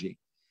more energy.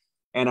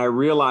 And I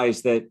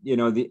realized that,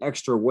 the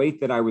extra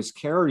weight that I was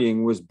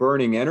carrying was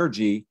burning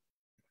energy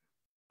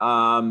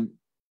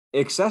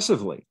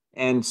excessively.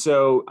 And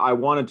so I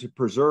wanted to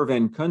preserve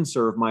and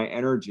conserve my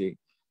energy.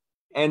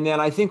 And then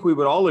I think we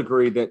would all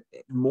agree that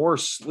more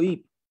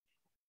sleep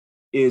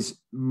is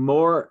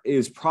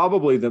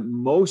probably the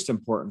most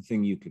important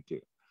thing you could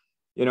do.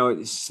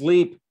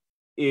 Sleep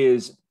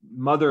is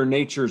Mother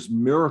Nature's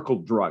miracle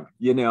drug.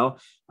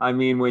 I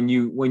mean, when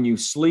you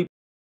sleep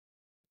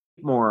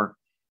more,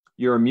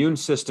 your immune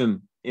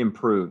system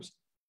improves,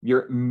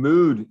 your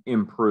mood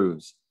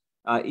improves,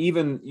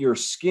 even your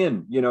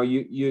skin.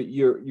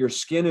 Your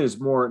skin is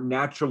more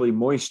naturally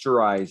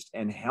moisturized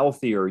and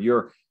healthier.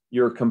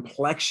 Your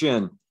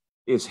complexion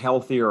is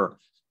healthier.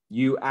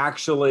 You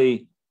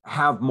actually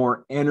have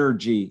more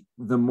energy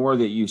the more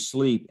that you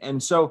sleep.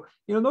 And so,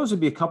 those would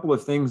be a couple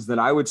of things that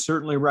I would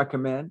certainly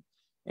recommend.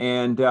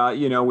 And,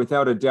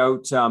 without a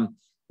doubt, I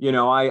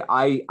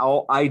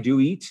do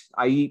eat.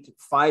 I eat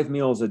 5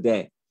 meals a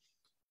day.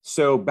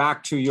 So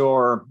back to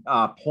your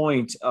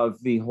point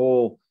of the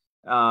whole,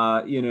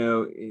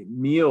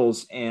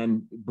 meals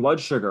and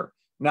blood sugar.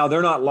 Now,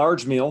 they're not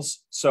large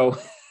meals. So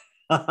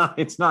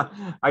it's not,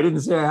 I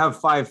didn't say I have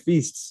 5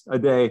 feasts a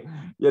day,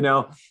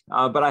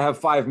 but I have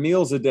 5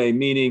 meals a day,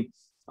 meaning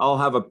I'll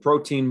have a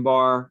protein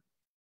bar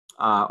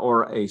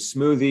or a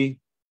smoothie,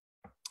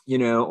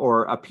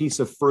 or a piece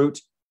of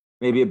fruit,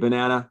 maybe a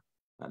banana,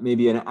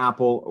 maybe an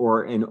apple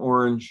or an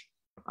orange.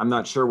 I'm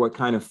not sure what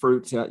kind of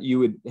fruit you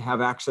would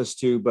have access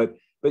to, but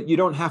but you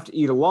don't have to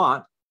eat a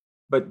lot,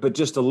 but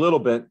just a little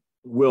bit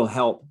will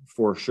help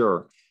for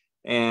sure.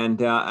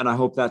 And I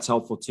hope that's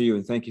helpful to you.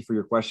 And thank you for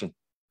your question.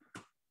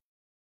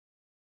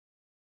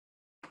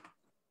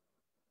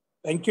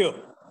 Thank you.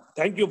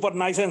 Thank you for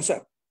nice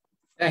answer.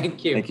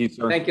 Thank you. Thank you,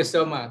 sir. Thank you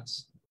so much.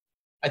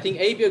 I think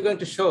Abe, you're going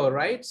to show,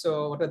 right?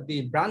 So what are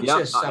the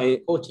branches of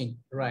coaching,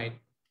 right?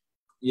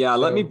 Yeah, so,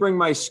 let me bring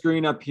my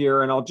screen up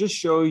here and I'll just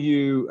show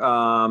you,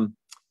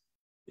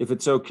 if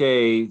it's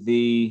okay,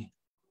 the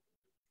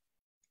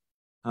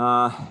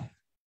 10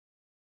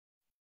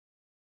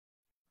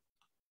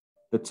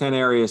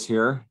 areas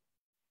here.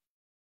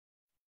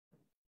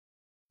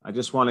 I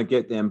just want to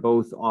get them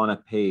both on a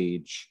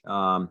page.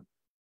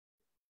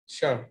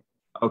 Sure.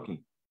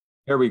 Okay,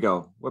 here we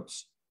go.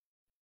 Whoops.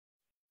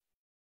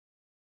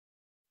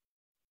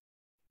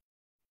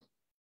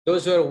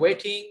 Those who are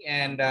waiting,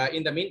 and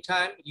in the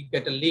meantime, you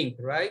get a link,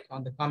 right,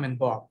 on the comment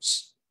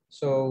box.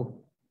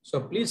 So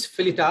please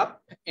fill it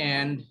up.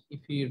 And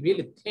if you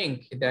really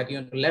think that you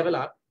want to level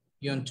up,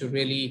 you want to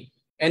really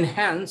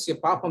enhance your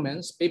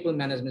performance, people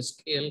management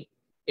skill,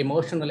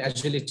 emotional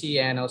agility,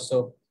 and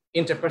also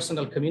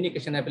interpersonal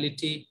communication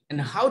ability,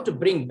 and how to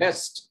bring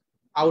best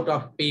out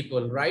of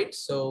people, right?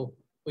 So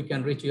we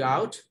can reach you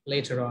out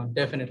later on.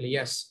 Definitely,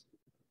 yes.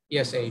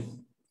 Yes, Abe.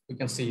 We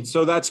can see.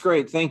 So that's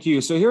great. Thank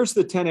you. So here's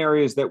the 10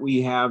 areas that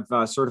we have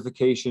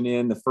certification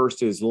in. The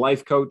first is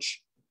life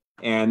coach,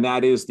 and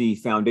that is the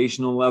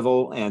foundational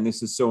level. And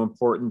this is so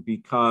important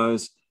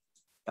because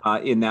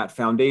in that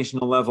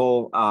foundational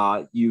level,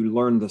 you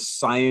learn the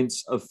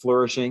science of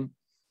flourishing.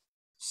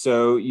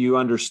 So you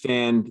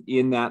understand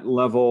in that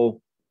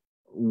level,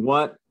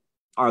 what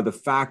are the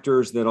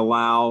factors that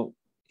allow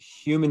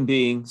human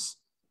beings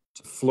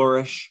to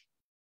flourish.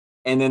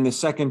 And then the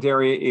second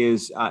area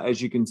is,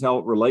 as you can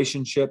tell,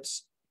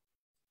 relationships.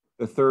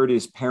 The third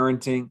is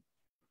parenting.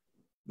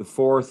 The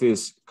fourth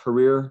is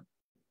career.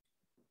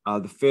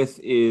 The fifth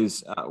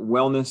is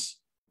wellness.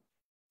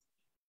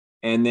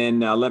 And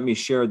then let me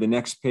share the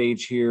next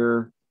page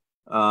here.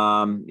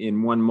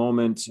 In one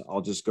moment,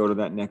 I'll just go to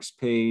that next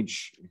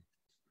page.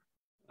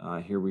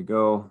 Here we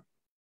go.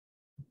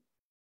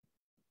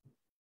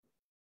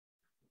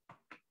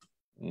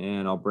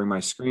 And I'll bring my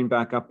screen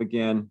back up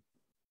again.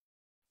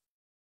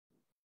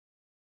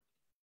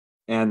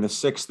 And the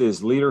sixth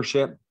is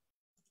leadership.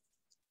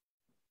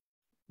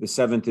 The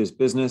seventh is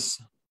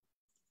business.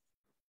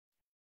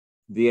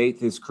 The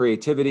eighth is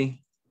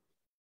creativity.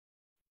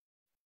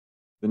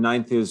 The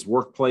ninth is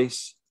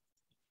workplace.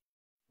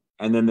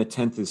 And then the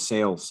 10th is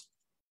sales.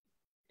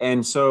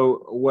 And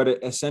so what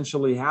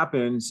essentially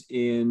happens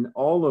in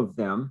all of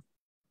them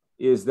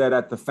is that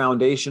at the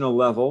foundational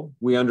level,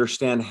 we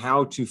understand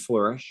how to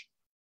flourish.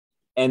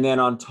 And then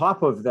on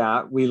top of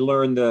that, we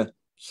learn the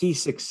key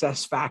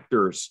success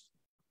factors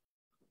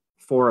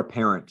for a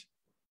parent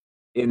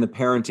in the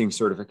parenting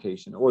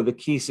certification, or the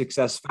key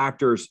success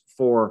factors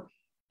for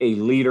a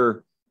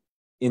leader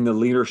in the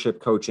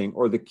leadership coaching,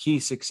 or the key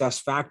success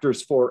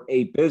factors for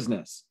a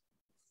business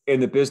in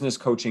the business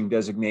coaching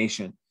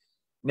designation.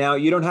 Now,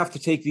 you don't have to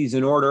take these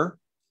in order,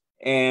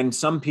 and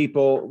some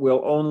people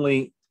will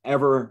only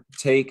ever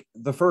take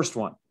the first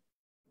one,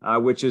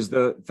 which is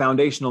the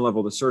foundational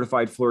level, the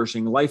Certified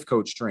Flourishing Life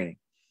Coach training.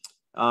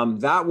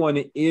 That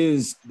one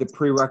is the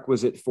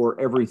prerequisite for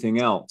everything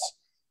else.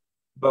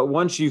 But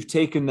once you've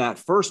taken that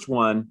first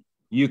one,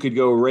 you could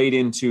go right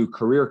into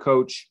career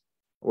coach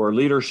or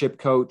leadership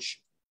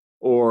coach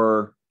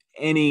or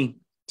any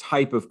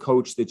type of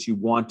coach that you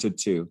wanted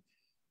to.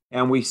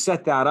 And we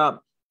set that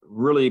up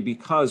really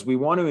because we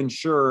want to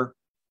ensure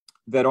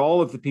that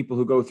all of the people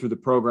who go through the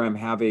program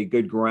have a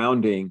good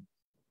grounding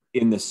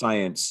in the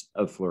science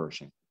of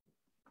flourishing.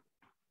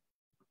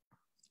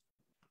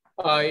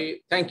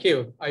 Thank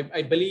you.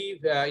 I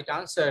believe it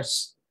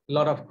answers a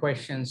lot of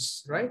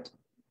questions, right?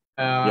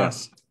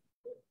 Yes.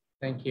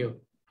 Thank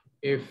you.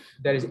 If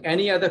there is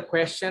any other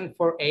question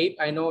for Abe,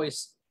 I know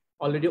it's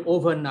already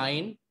over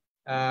 9.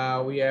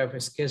 We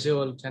have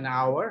scheduled an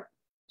hour.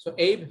 So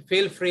Abe,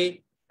 feel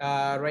free,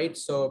 right?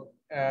 So,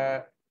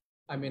 I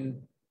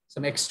mean,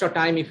 some extra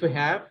time if you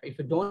have. If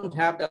you don't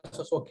have, that's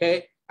also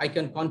okay. I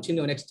can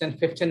continue and extend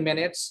 15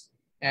 minutes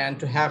and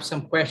to have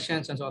some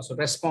questions and also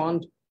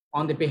respond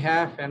on the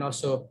behalf, and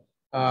also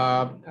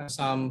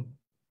some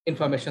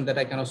information that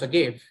I can also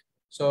give.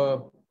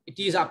 So it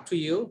is up to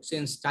you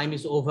since time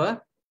is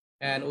over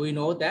and we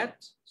know that.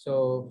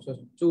 So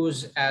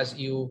choose as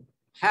you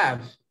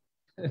have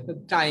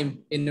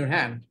time in your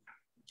hand.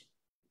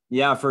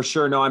 Yeah, for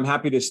sure. No, I'm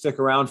happy to stick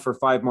around for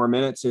 5 more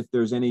minutes. If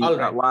there's any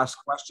last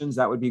questions,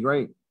 that would be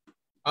great.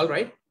 All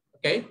right.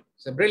 Okay.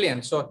 So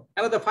brilliant. So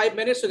another 5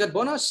 minutes to get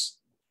bonus.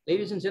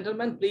 Ladies and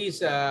gentlemen,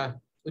 please,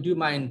 would you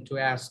mind to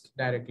ask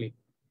directly?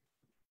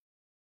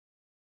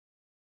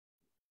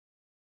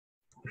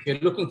 If you're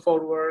looking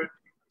forward,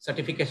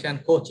 certification,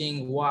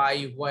 coaching,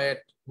 why,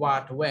 what,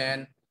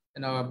 when,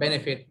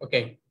 benefit.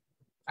 Okay,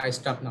 I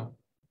stop now.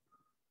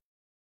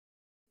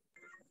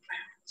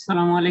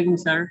 Assalamu alaikum,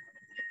 sir.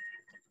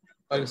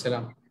 Walaikum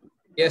salam.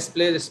 Yes,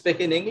 please speak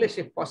in English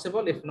if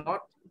possible. If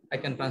not, I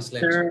can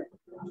translate. Sir,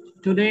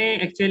 Today,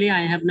 actually,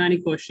 I have not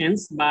any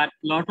questions, but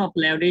lot of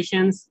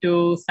laudations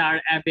to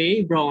Sir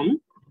Abe Brown,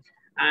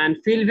 and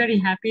feel very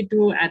happy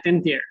to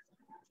attend here.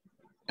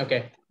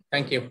 Okay,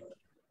 thank you.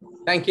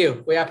 Thank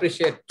you. We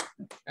appreciate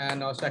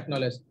and also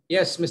acknowledge.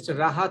 Yes, Mr.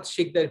 Rahat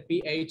Shikdar,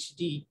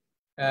 PhD,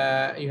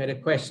 you had a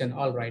question.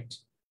 All right.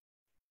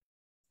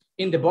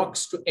 In the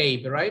box to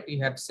Abe, right?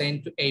 You had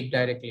sent to Abe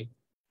directly,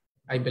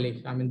 I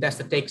believe. I mean, that's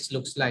the text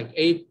looks like.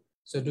 Abe,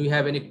 so do you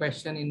have any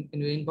question in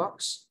the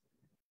inbox?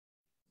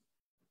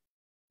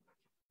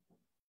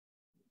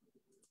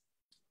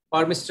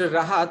 Or Mr.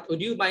 Rahat,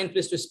 would you mind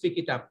please to speak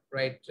it up,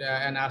 right,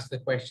 and ask the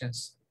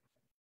questions?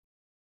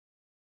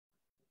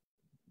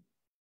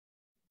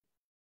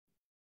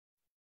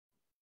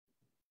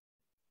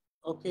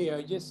 Okay,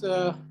 I just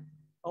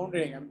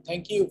wondering,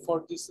 thank you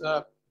for this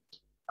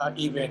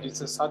event.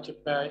 It's such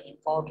an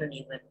important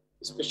event,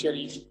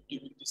 especially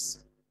during this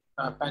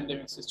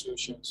pandemic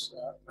situations.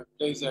 My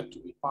pleasure to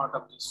be part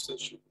of this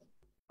session.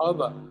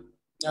 However,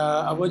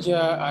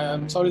 I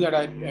am sorry that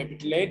I'm a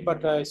bit late,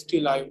 but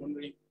still I'm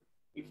wondering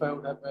if I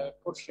would have a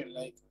question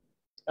like,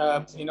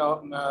 Mr.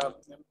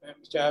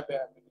 Abe,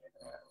 I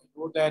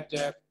know that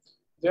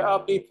there are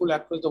people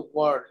across the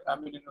world. I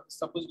mean,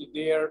 supposedly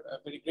they are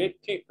very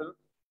great people,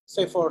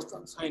 say for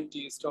some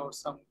scientist or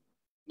some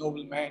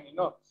nobleman,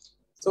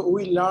 So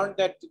we learned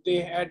that they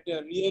had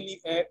really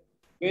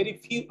very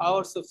few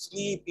hours of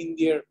sleep in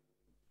their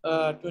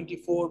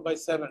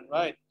 24/7,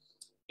 right?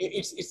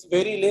 It's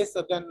very less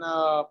than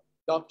the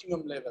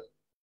optimum level.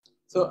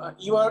 So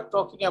you are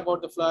talking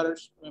about the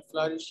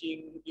flourishing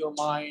your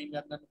mind,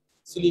 and then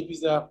sleep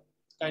is a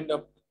kind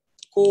of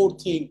core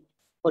thing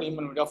for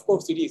human being. Of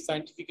course, it is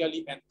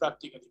scientifically and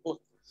practically both.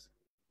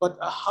 But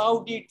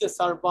how did they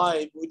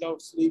survive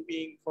without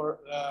sleeping for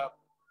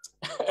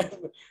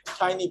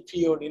tiny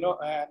period,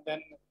 And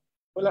then,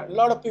 well, a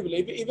lot of people,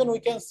 even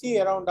we can see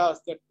around us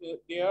that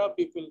there are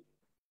people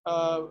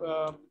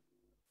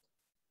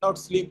not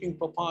sleeping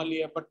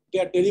properly, but they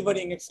are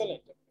delivering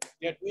excellent.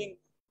 They are doing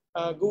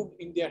good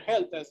in their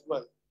health as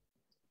well.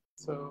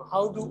 So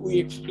how do we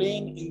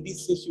explain in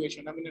this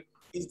situation? I mean,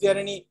 is there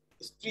any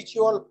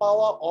spiritual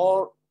power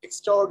or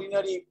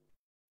extraordinary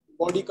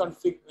body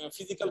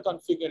physical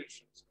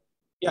configurations?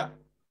 Yeah.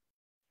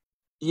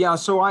 Yeah,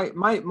 so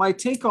my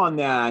take on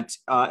that,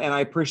 and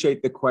I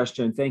appreciate the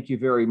question. Thank you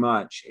very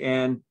much.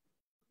 And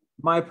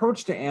my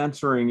approach to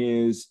answering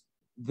is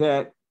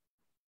that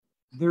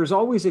there's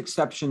always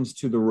exceptions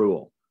to the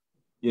rule.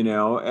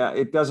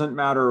 It doesn't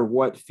matter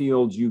what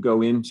field you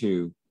go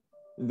into.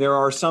 There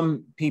are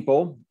some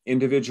people,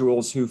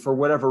 individuals who, for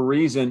whatever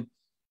reason,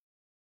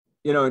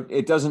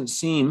 it doesn't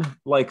seem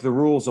like the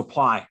rules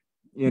apply,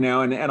 and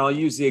I'll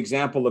use the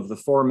example of the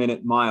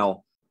 4-minute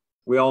mile.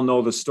 We all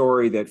know the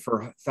story that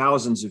for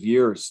thousands of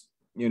years,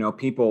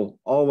 people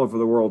all over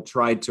the world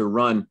tried to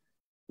run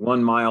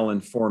 1 mile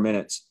in 4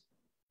 minutes.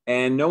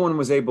 And no one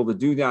was able to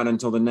do that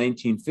until the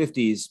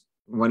 1950s,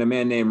 when a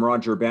man named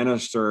Roger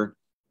Bannister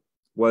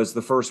was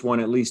the first one,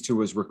 at least, who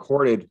was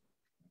recorded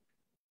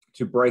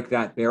to break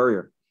that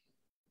barrier.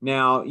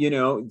 Now,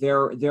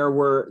 there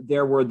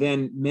were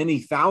then many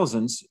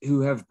thousands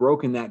who have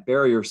broken that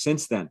barrier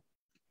since then.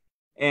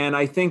 And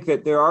I think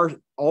that there are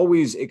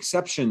always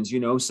exceptions,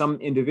 some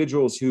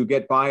individuals who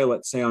get by,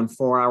 let's say, on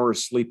 4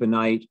 hours sleep a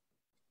night,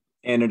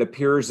 and it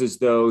appears as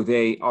though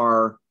they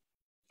are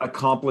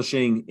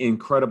accomplishing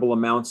incredible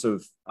amounts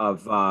of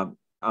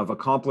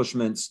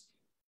accomplishments.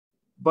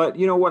 But,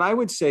 what I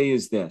would say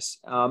is this,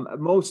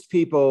 most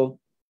people,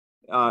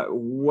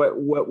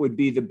 what would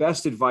be the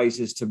best advice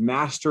is to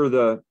master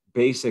the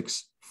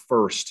basics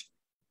first,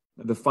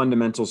 the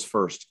fundamentals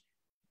first.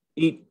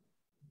 Eat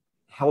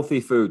healthy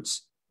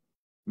foods.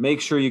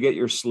 Make sure you get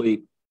your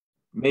sleep,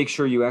 make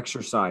sure you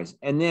exercise.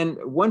 And then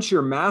once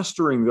you're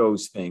mastering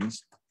those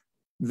things,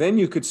 then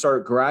you could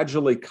start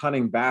gradually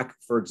cutting back,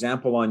 for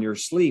example, on your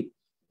sleep.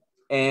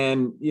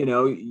 And,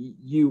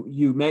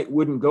 you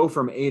wouldn't go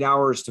from 8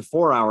 hours to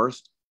 4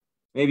 hours.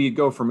 Maybe you'd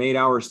go from 8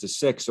 hours to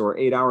 6 or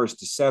 8 hours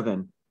to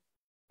 7.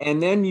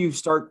 And then you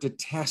start to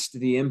test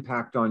the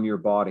impact on your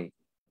body.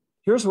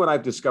 Here's what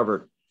I've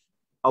discovered.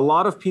 A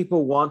lot of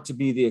people want to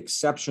be the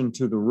exception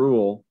to the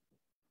rule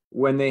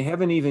when they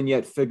haven't even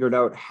yet figured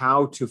out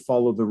how to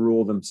follow the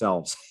rule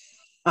themselves.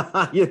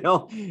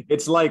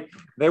 It's like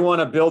they want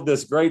to build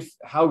this great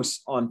house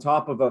on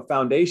top of a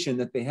foundation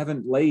that they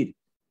haven't laid.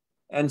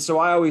 And so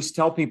I always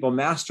tell people,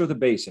 master the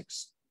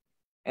basics.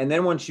 And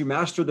then once you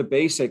master the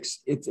basics,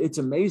 it's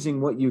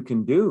amazing what you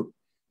can do.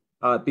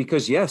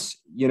 Because yes,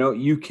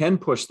 you can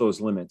push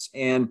those limits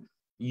and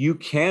you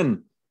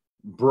can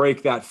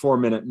break that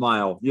 4-minute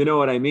mile. You know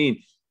what I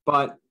mean?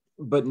 But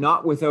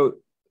not without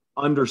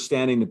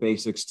understanding the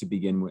basics to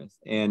begin with.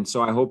 And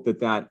so I hope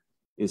that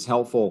is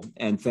helpful.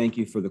 And thank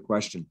you for the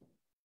question.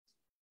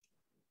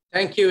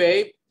 Thank you,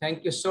 Abe.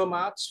 Thank you so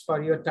much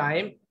for your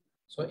time.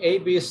 So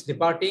Abe is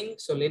departing.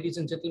 So ladies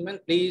and gentlemen,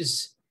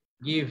 please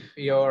give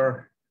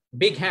your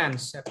big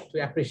hands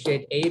to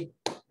appreciate Abe.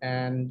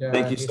 And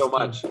thank you so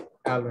much.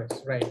 Always.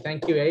 Right.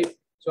 Thank you, Abe.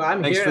 So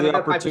I'm Thanks here for the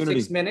another 5 to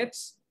opportunity. 6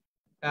 minutes.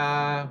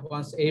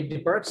 once Abe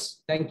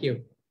departs. Thank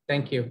you.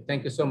 Thank you.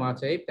 Thank you so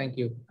much, Abe. Thank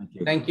you. Thank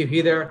you. Thank you,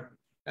 Heather.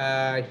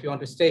 If you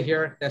want to stay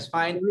here, that's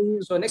fine.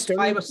 So next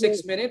 5 or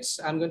 6 minutes,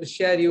 I'm going to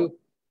share you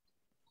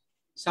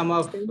some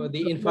of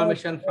the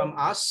information from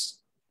us.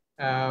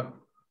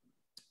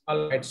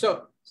 All right.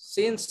 So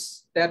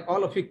since that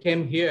all of you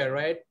came here,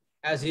 right?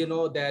 As you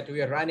know that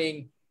we are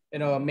running,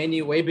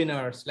 many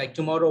webinars. Like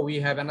tomorrow we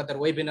have another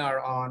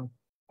webinar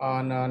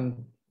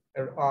on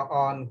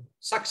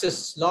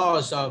success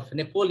laws of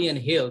Napoleon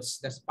Hills.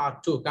 That's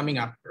part 2 coming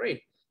up,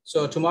 right?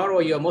 So tomorrow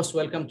you're most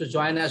welcome to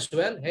join as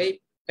well. Hey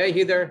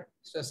Heather,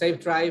 so safe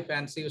drive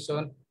and see you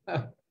soon.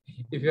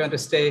 If you want to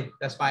stay,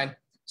 that's fine.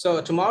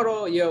 So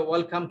tomorrow you're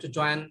welcome to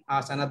join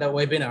us another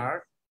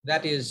webinar.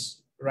 That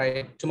is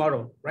right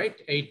tomorrow, right?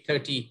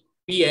 8:30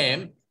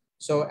 p.m.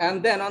 So,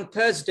 and then on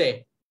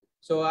Thursday,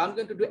 so I'm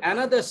going to do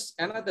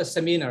another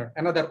seminar,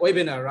 another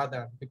webinar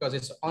rather, because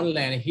it's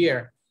online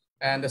here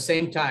and the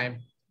same time.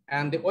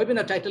 And the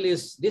webinar title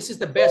is, "This is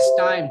the best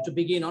time to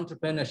begin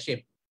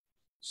entrepreneurship."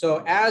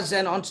 So as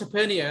an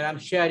entrepreneur, I'm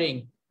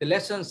sharing the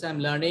lessons I'm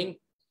learning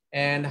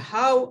and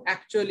how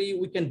actually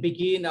we can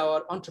begin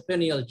our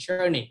entrepreneurial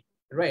journey,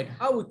 right?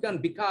 How we can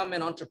become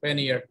an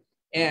entrepreneur.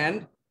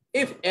 And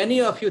if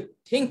any of you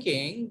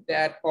thinking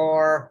that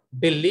or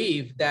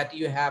believe that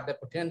you have the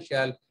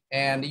potential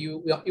and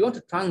you want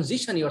to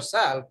transition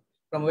yourself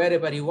from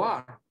wherever you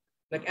are,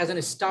 like as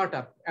a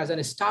startup, as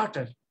a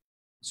starter.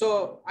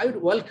 So I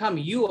would welcome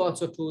you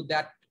also to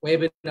that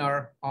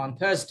webinar on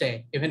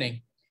Thursday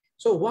evening.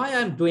 So why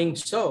I'm doing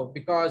so?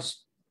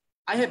 Because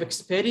I have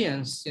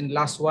experience in the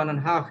last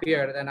 1.5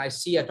 years, and I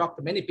talk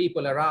to many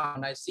people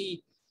around. I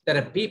see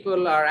that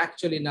people are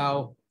actually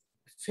now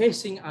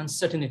facing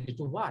uncertainty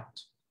to what?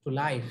 To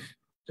life,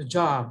 to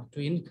job,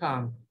 to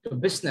income, to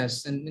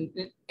business, and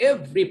in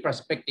every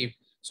perspective.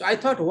 So I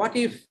thought, what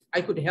if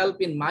I could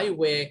help in my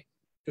way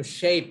to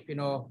shape,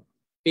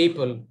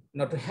 people,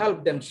 to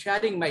help them,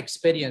 sharing my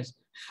experience,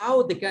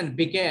 how they can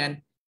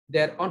begin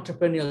their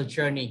entrepreneurial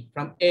journey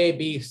from A,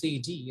 B, C,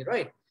 D,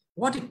 right?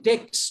 What it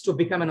takes to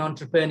become an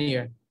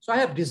entrepreneur. So I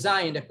have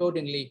designed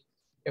accordingly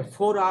a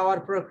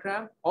 4-hour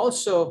program,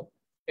 also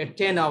a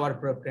 10-hour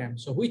program,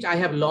 so which I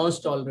have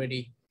launched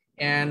already.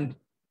 And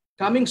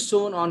coming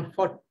soon on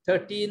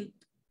 13th,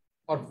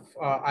 or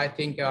I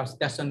think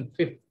that's on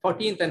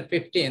 14th and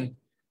 15th,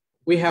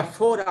 we have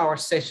 4-hour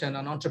session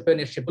on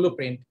entrepreneurship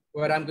blueprint,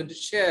 where I'm going to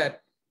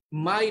share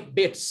my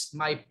bits,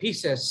 my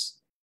pieces,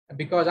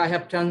 because I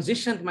have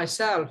transitioned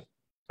myself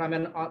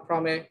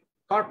from a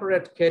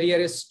corporate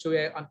careerist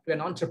to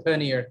an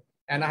entrepreneur,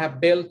 and I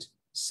have built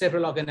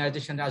several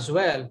organizations as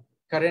well.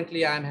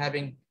 Currently, I'm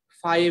having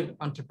 5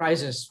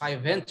 enterprises,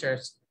 5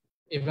 ventures,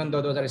 even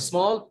though those are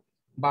small,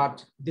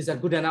 but these are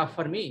good enough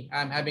for me.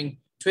 I'm having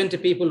 20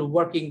 people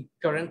working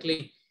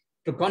currently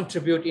to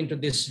contribute into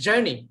this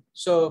journey.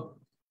 So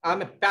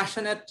I'm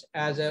passionate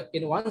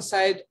in one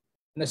side,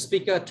 a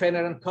speaker,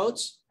 trainer, and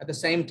coach, at the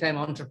same time,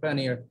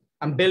 entrepreneur.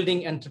 I'm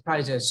building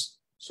enterprises.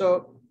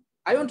 So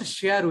I want to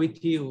share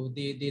with you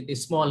the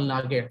small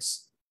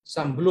nuggets,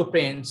 some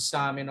blueprints,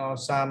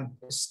 some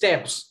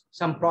steps,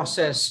 some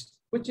process,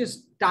 which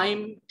is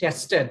time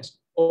tested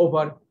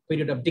over a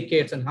period of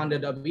decades and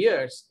hundreds of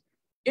years.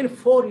 In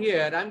 4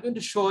 years, I'm going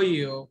to show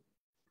you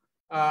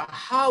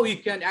how you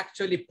can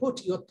actually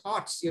put your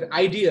thoughts, your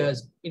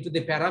ideas into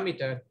the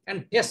parameter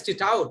and test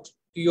it out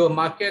to your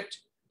market,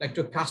 like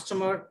to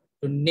customer,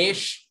 to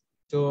niche,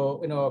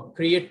 to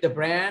create the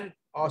brand,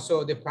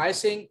 also the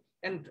pricing,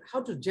 and how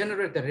to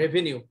generate the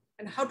revenue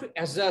and how to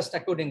adjust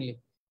accordingly.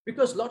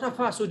 Because a lot of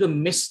us, we do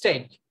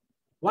mistake.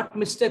 What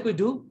mistake we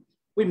do?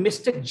 We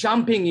mistake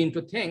jumping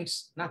into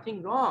things,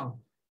 nothing wrong.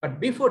 But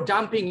before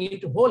jumping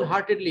into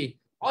wholeheartedly,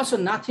 also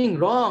nothing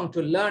wrong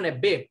to learn a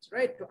bit,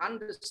 right? To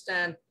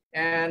understand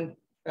and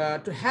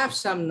to have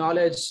some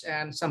knowledge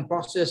and some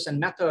process and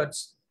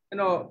methods,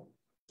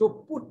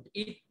 to put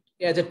it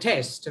as a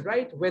test,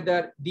 right?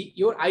 Whether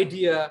your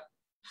idea,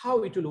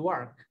 how it will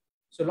work.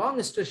 So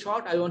long story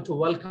short, I want to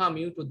welcome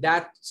you to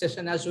that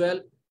session as well,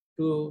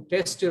 to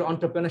test your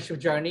entrepreneurship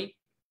journey.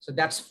 So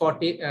that's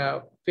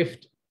 14th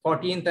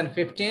and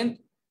 15th.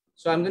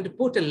 So I'm going to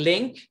put a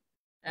link,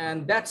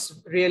 and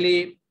that's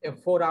really a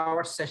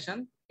 4-hour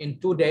session in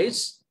 2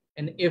 days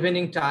in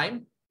evening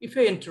time. If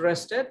you're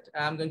interested,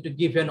 I'm going to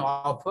give you an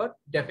offer.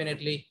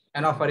 Definitely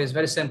an offer is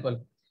very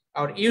simple.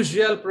 Our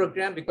usual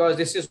program, because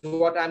this is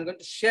what I'm going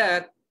to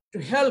share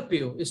to help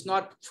you. It's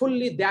not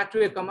fully that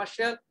way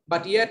commercial,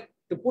 but yet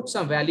to put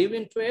some value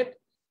into it,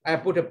 I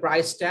put a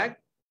price tag.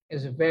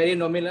 It's very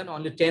nominal,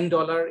 only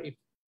 $10 if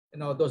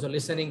those are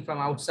listening from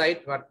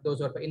outside, but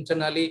those are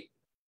internally,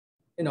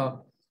 I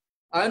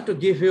want to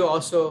give you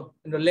also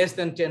less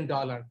than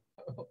 $10,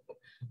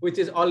 which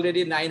is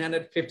already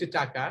 950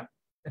 taka,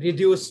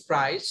 reduced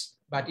price.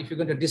 But if you're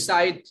going to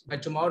decide by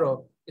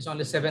tomorrow, it's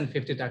only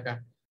 750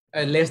 taka,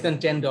 less than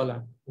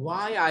 $10.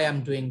 Why I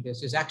am doing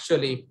this is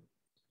actually,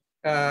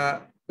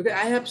 because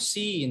I have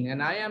seen,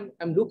 and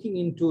I'm looking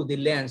into the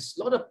lens,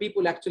 a lot of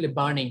people actually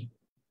burning,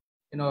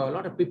 a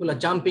lot of people are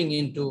jumping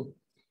into,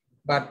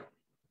 but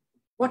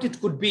what it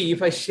could be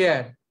if I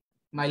share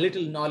my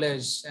little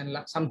knowledge and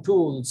some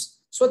tools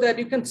so that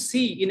you can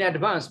see in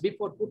advance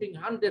before putting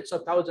hundreds of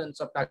thousands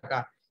of taka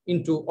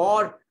into, or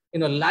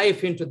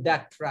life into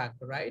that track,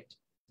 right?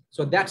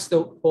 So that's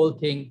the whole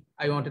thing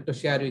I wanted to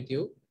share with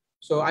you.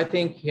 So I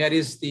think here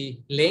is the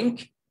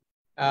link.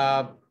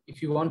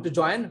 If you want to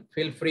join,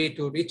 feel free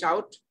to reach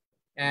out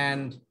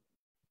and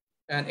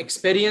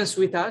experience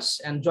with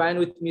us and join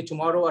with me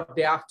tomorrow or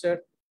day after.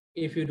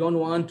 If you don't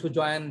want to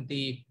join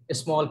the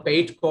small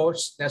paid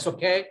course, that's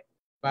okay.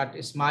 But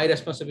it's my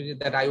responsibility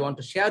that I want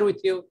to share with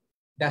you.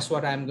 That's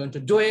what I'm going to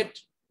do it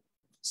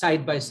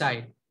side by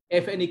side.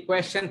 If any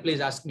question,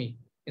 please ask me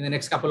in the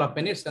next couple of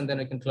minutes and then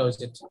we can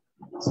close it.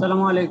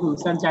 Assalamu alaikum,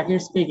 Sir Zakir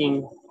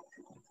speaking.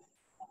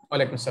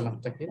 Walaikum salam,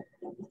 Zakir.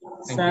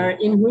 Sir,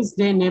 in which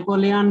day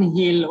Napoleon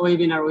Hill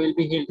webinar will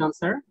be held on,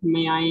 sir?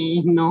 May I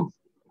know?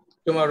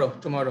 Tomorrow.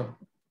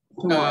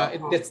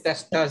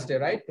 That's Thursday,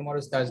 right? Tomorrow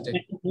is Thursday.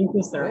 Thank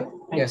you, sir. Right?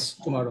 Yes,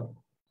 tomorrow.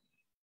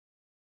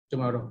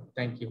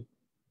 Thank you.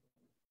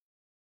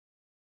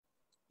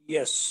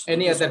 Yes.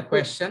 Any other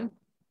question?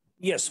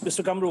 Yes,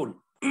 Mr. Kamrul.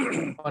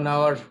 On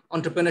our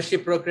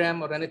entrepreneurship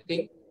program or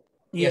anything?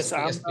 Yes,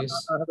 please.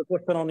 I have a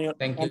question on your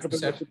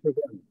entrepreneurship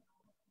program.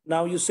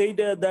 Now you said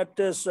that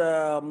is 4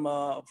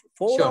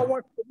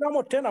 hours program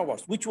or 10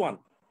 hours? Which one?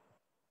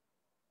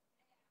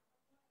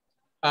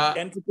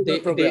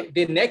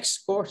 The next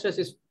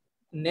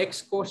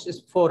course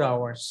is 4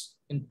 hours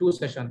in 2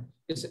 sessions.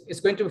 It's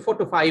going to be 4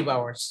 to 5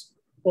 hours.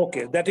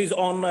 Okay, that is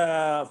on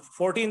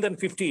 14th and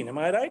 15th. Am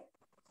I right?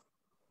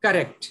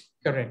 Correct.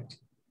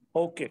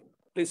 Okay,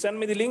 please send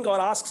me the link or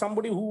ask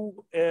somebody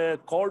who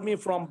called me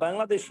from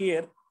Bangladesh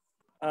here.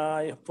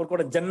 I forgot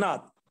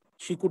Jannat.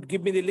 She could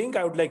give me the link.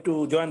 I would like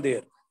to join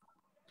there.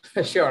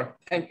 Sure.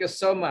 Thank you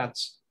so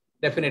much.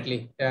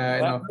 Definitely.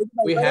 Where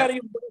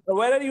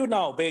are you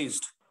now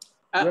based?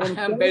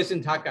 I'm based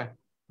in Dhaka.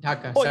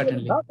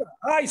 Certainly. Dhaka.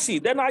 I see.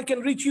 Then I can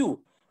reach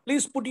you.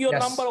 Please put your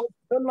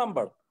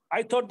number.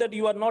 I thought that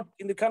you are not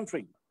in the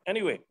country.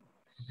 Anyway.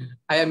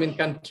 I am in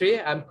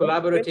country. I'm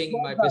collaborating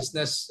my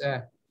business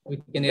with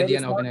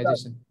Canadian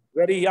organization.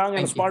 Very young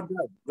and smart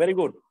guy. Very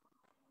good.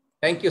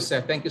 Thank you,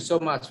 sir. Thank you so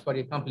much for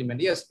your compliment.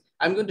 Yes,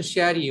 I'm going to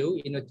share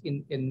you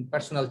in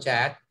personal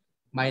chat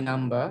my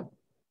number.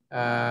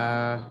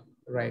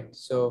 Right.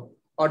 So,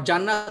 or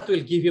Jannat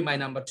will give you my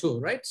number too,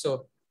 right?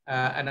 So,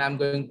 and I'm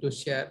going to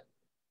share.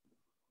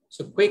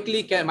 So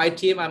quickly, I'm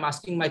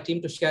asking my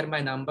team to share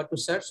my number to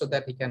sir so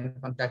that he can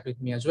contact with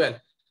me as well.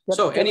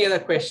 So any other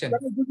question? Can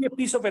I give you a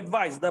piece of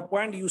advice? The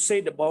point you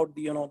said about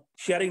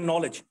sharing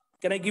knowledge.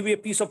 Can I give you a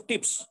piece of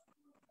tips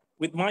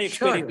with my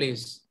experience? Sure,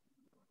 please.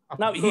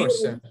 Now here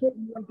you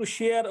want to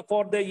share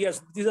for the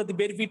these are the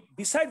benefit.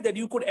 Besides that,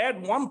 you could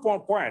add one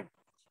point.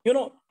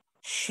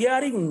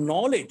 Sharing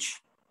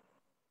knowledge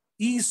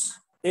is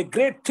a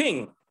great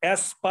thing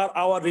as per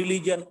our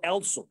religion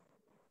also.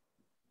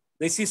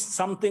 This is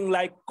something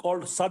like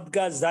called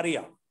Sadqa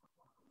Zaria.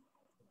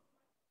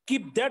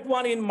 Keep that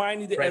one in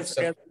mind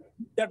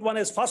that one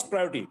as first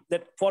priority,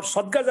 that for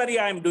Sadqa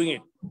Zaria, I'm doing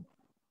it.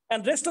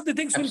 And rest of the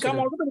things will come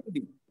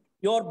automatically.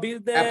 Your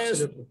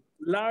business,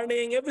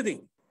 learning,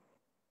 everything.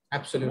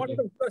 Absolutely.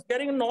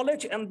 Sharing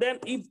knowledge, and then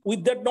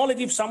with that knowledge,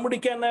 if somebody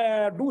can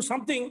do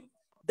something,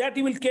 that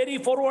you will carry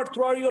forward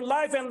throughout your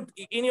life and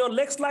in your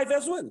next life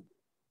as well.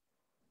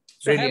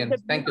 So brilliant.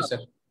 Thank you, sir.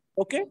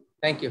 Okay.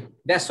 Thank you.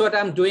 That's what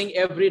I'm doing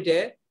every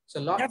day.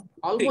 So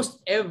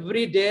almost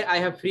every day I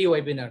have free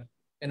webinar.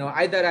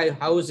 Either I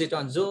house it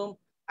on Zoom,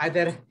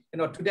 either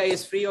today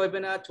is free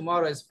webinar,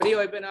 tomorrow is free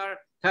webinar,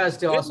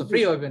 Thursday also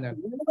free webinar.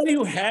 Whenever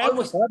you have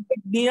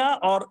idea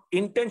or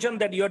intention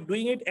that you are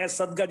doing it as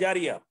Sadqa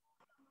Jariya.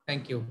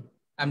 Thank you.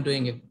 I'm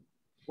doing it.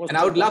 And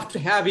I would love to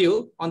have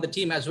you on the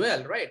team as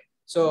well, right?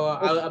 So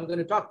I'm going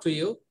to talk to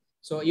you.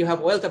 So you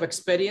have wealth of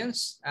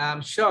experience.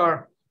 I'm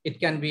sure it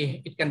can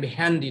be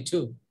handy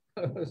too.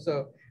 So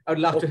I would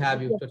love to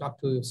have you to talk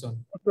to you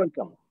soon.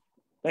 Welcome.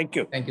 Thank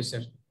you. Thank you,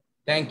 sir.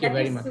 Thank you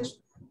very much.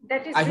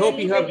 I hope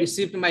you have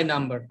received my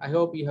number.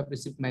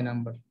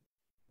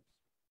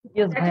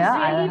 Yes,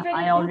 Bhaiya,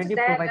 I already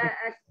provided.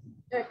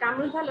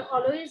 Kamrul Bhai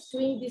always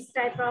doing this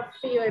type of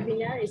free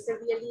webinar. It's a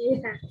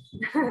really,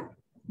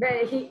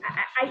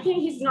 I think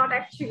he's not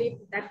actually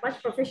that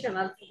much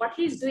professional. What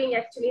he's doing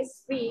actually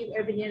is free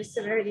webinars,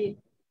 so very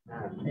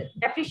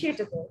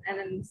appreciable,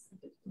 and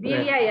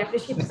really I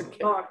appreciate it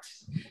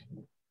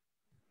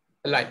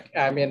a lot.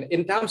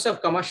 In terms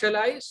of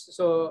commercialize,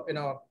 so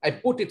I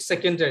put it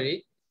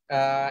secondary.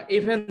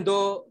 Even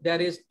though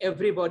there is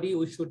everybody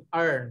who should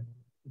earn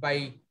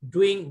by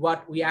doing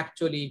what we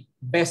actually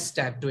best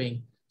at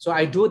doing. So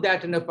I do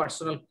that in a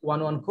personal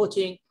one-on-one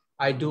coaching.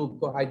 I do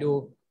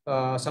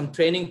some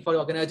training for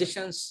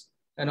organizations.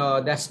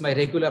 That's my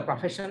regular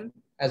profession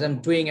as I'm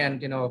doing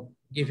and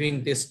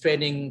giving this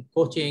training,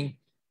 coaching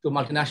to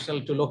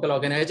multinational, to local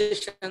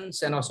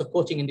organizations, and also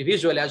coaching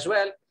individual as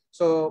well.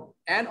 So,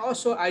 and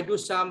also I do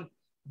some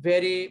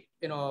very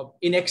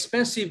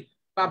inexpensive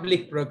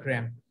public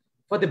program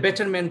for the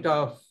betterment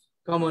of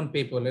common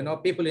people,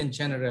 people in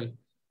general.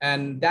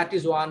 And that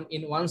is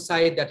one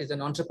side, that is an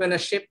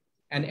entrepreneurship.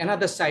 And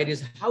another side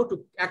is how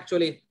to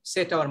actually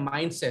set our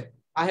mindset.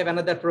 I have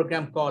another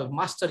program called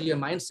Master Your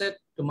Mindset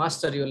to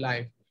Master Your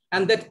Life.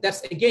 And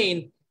that's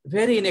again,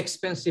 very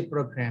inexpensive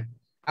program.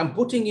 I'm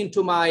putting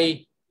into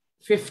my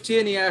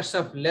 15 years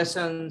of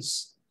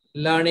lessons,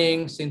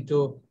 learnings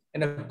into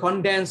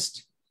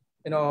condensed,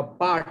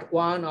 part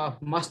one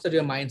of Master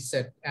Your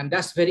Mindset. And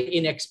that's very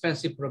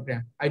inexpensive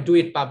program. I do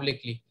it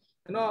publicly,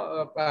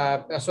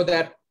 so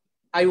that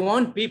I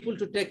want people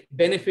to take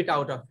benefit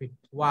out of it.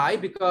 Why?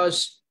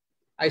 Because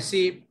I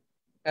see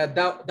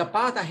the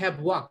path I have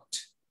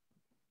walked.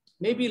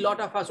 Maybe a lot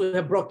of us who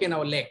have broken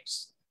our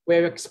legs, we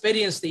have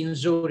experienced the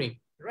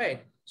injury,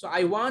 right? So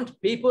I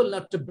want people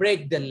not to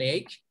break the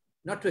leg,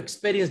 not to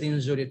experience the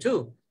injury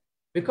too,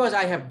 because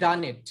I have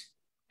done it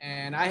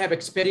and I have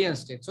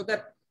experienced it. So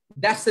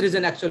that's the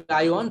reason actually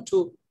I want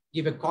to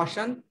give a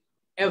caution.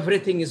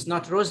 Everything is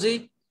not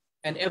rosy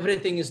and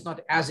everything is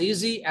not as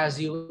easy as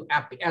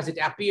it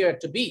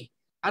appeared to be,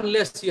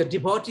 unless you're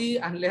devotee,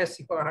 unless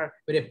you are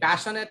very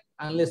passionate,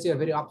 unless you're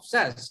very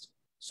obsessed.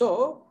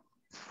 So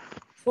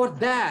for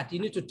that, you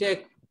need to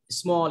take a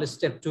small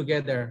step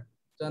together.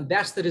 So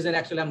that's the reason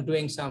actually I'm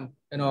doing some,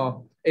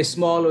 a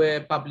small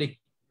public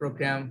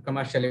program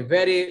commercially,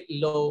 very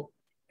low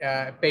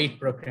paid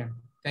program.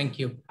 Thank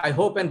you. I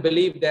hope and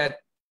believe that,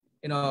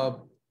 a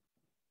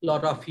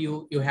lot of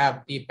you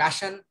have the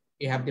passion,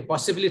 you have the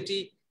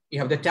possibility, you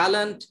have the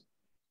talent,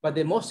 but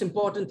the most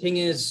important thing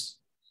is,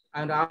 I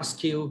want to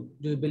ask you,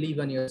 do you believe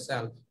in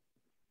yourself?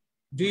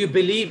 Do you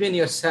believe in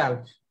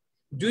yourself?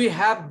 Do you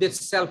have this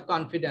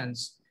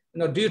self-confidence?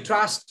 Do you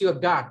trust your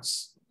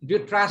guts? Do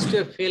you trust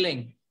your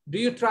feeling? Do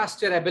you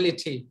trust your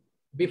ability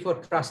before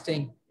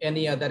trusting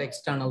any other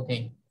external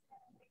thing?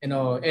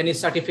 Any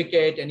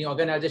certificate, any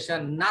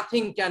organization,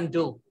 nothing can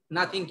do,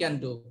 nothing can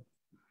do.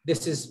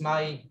 This is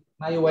my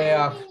way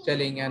of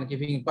telling and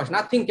giving a question.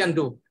 Nothing can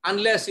do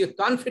unless you're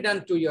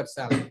confident to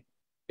yourself,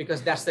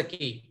 because that's the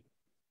key.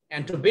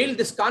 And to build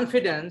this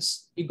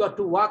confidence, you got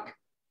to walk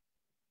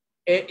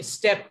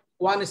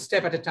one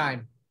step at a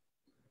time.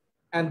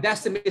 And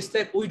that's the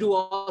mistake we do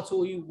also.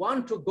 We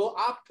want to go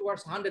up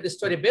towards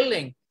 100-story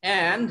building,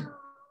 and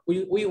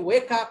we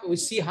wake up, we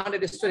see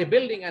 100-story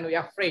building and we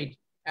are afraid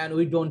and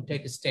we don't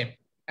take a step.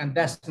 And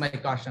that's my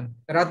caution.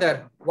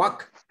 Rather,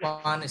 walk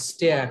one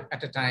stair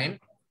at a time,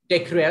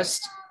 take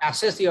rest,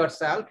 assess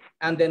yourself,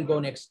 and then go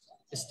next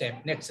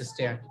stair.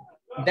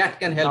 That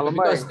can help,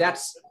 because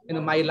that's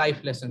my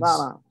life lessons.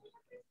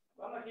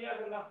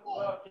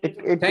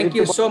 Thank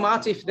you so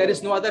much. If there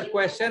is no other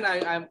question,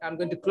 I'm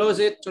going to close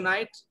it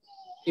tonight.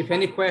 If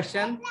any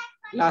question,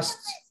 last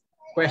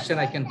question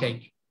I can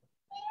take.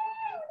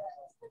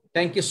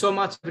 Thank you so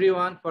much,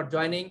 everyone, for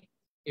joining.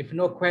 If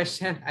no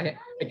question, I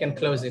can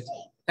close it.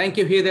 Thank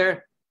you,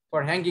 Heather,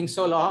 for hanging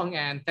so long.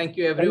 And thank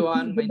you,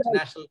 everyone, my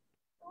international.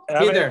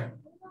 Heather.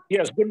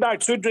 Yes, good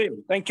night, sweet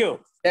dream. Thank you.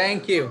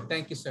 Thank you.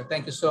 Thank you, sir.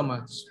 Thank you so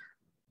much.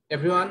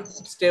 Everyone,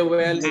 stay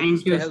well,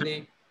 stay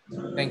healthy.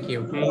 Thank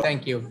you.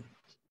 Thank you.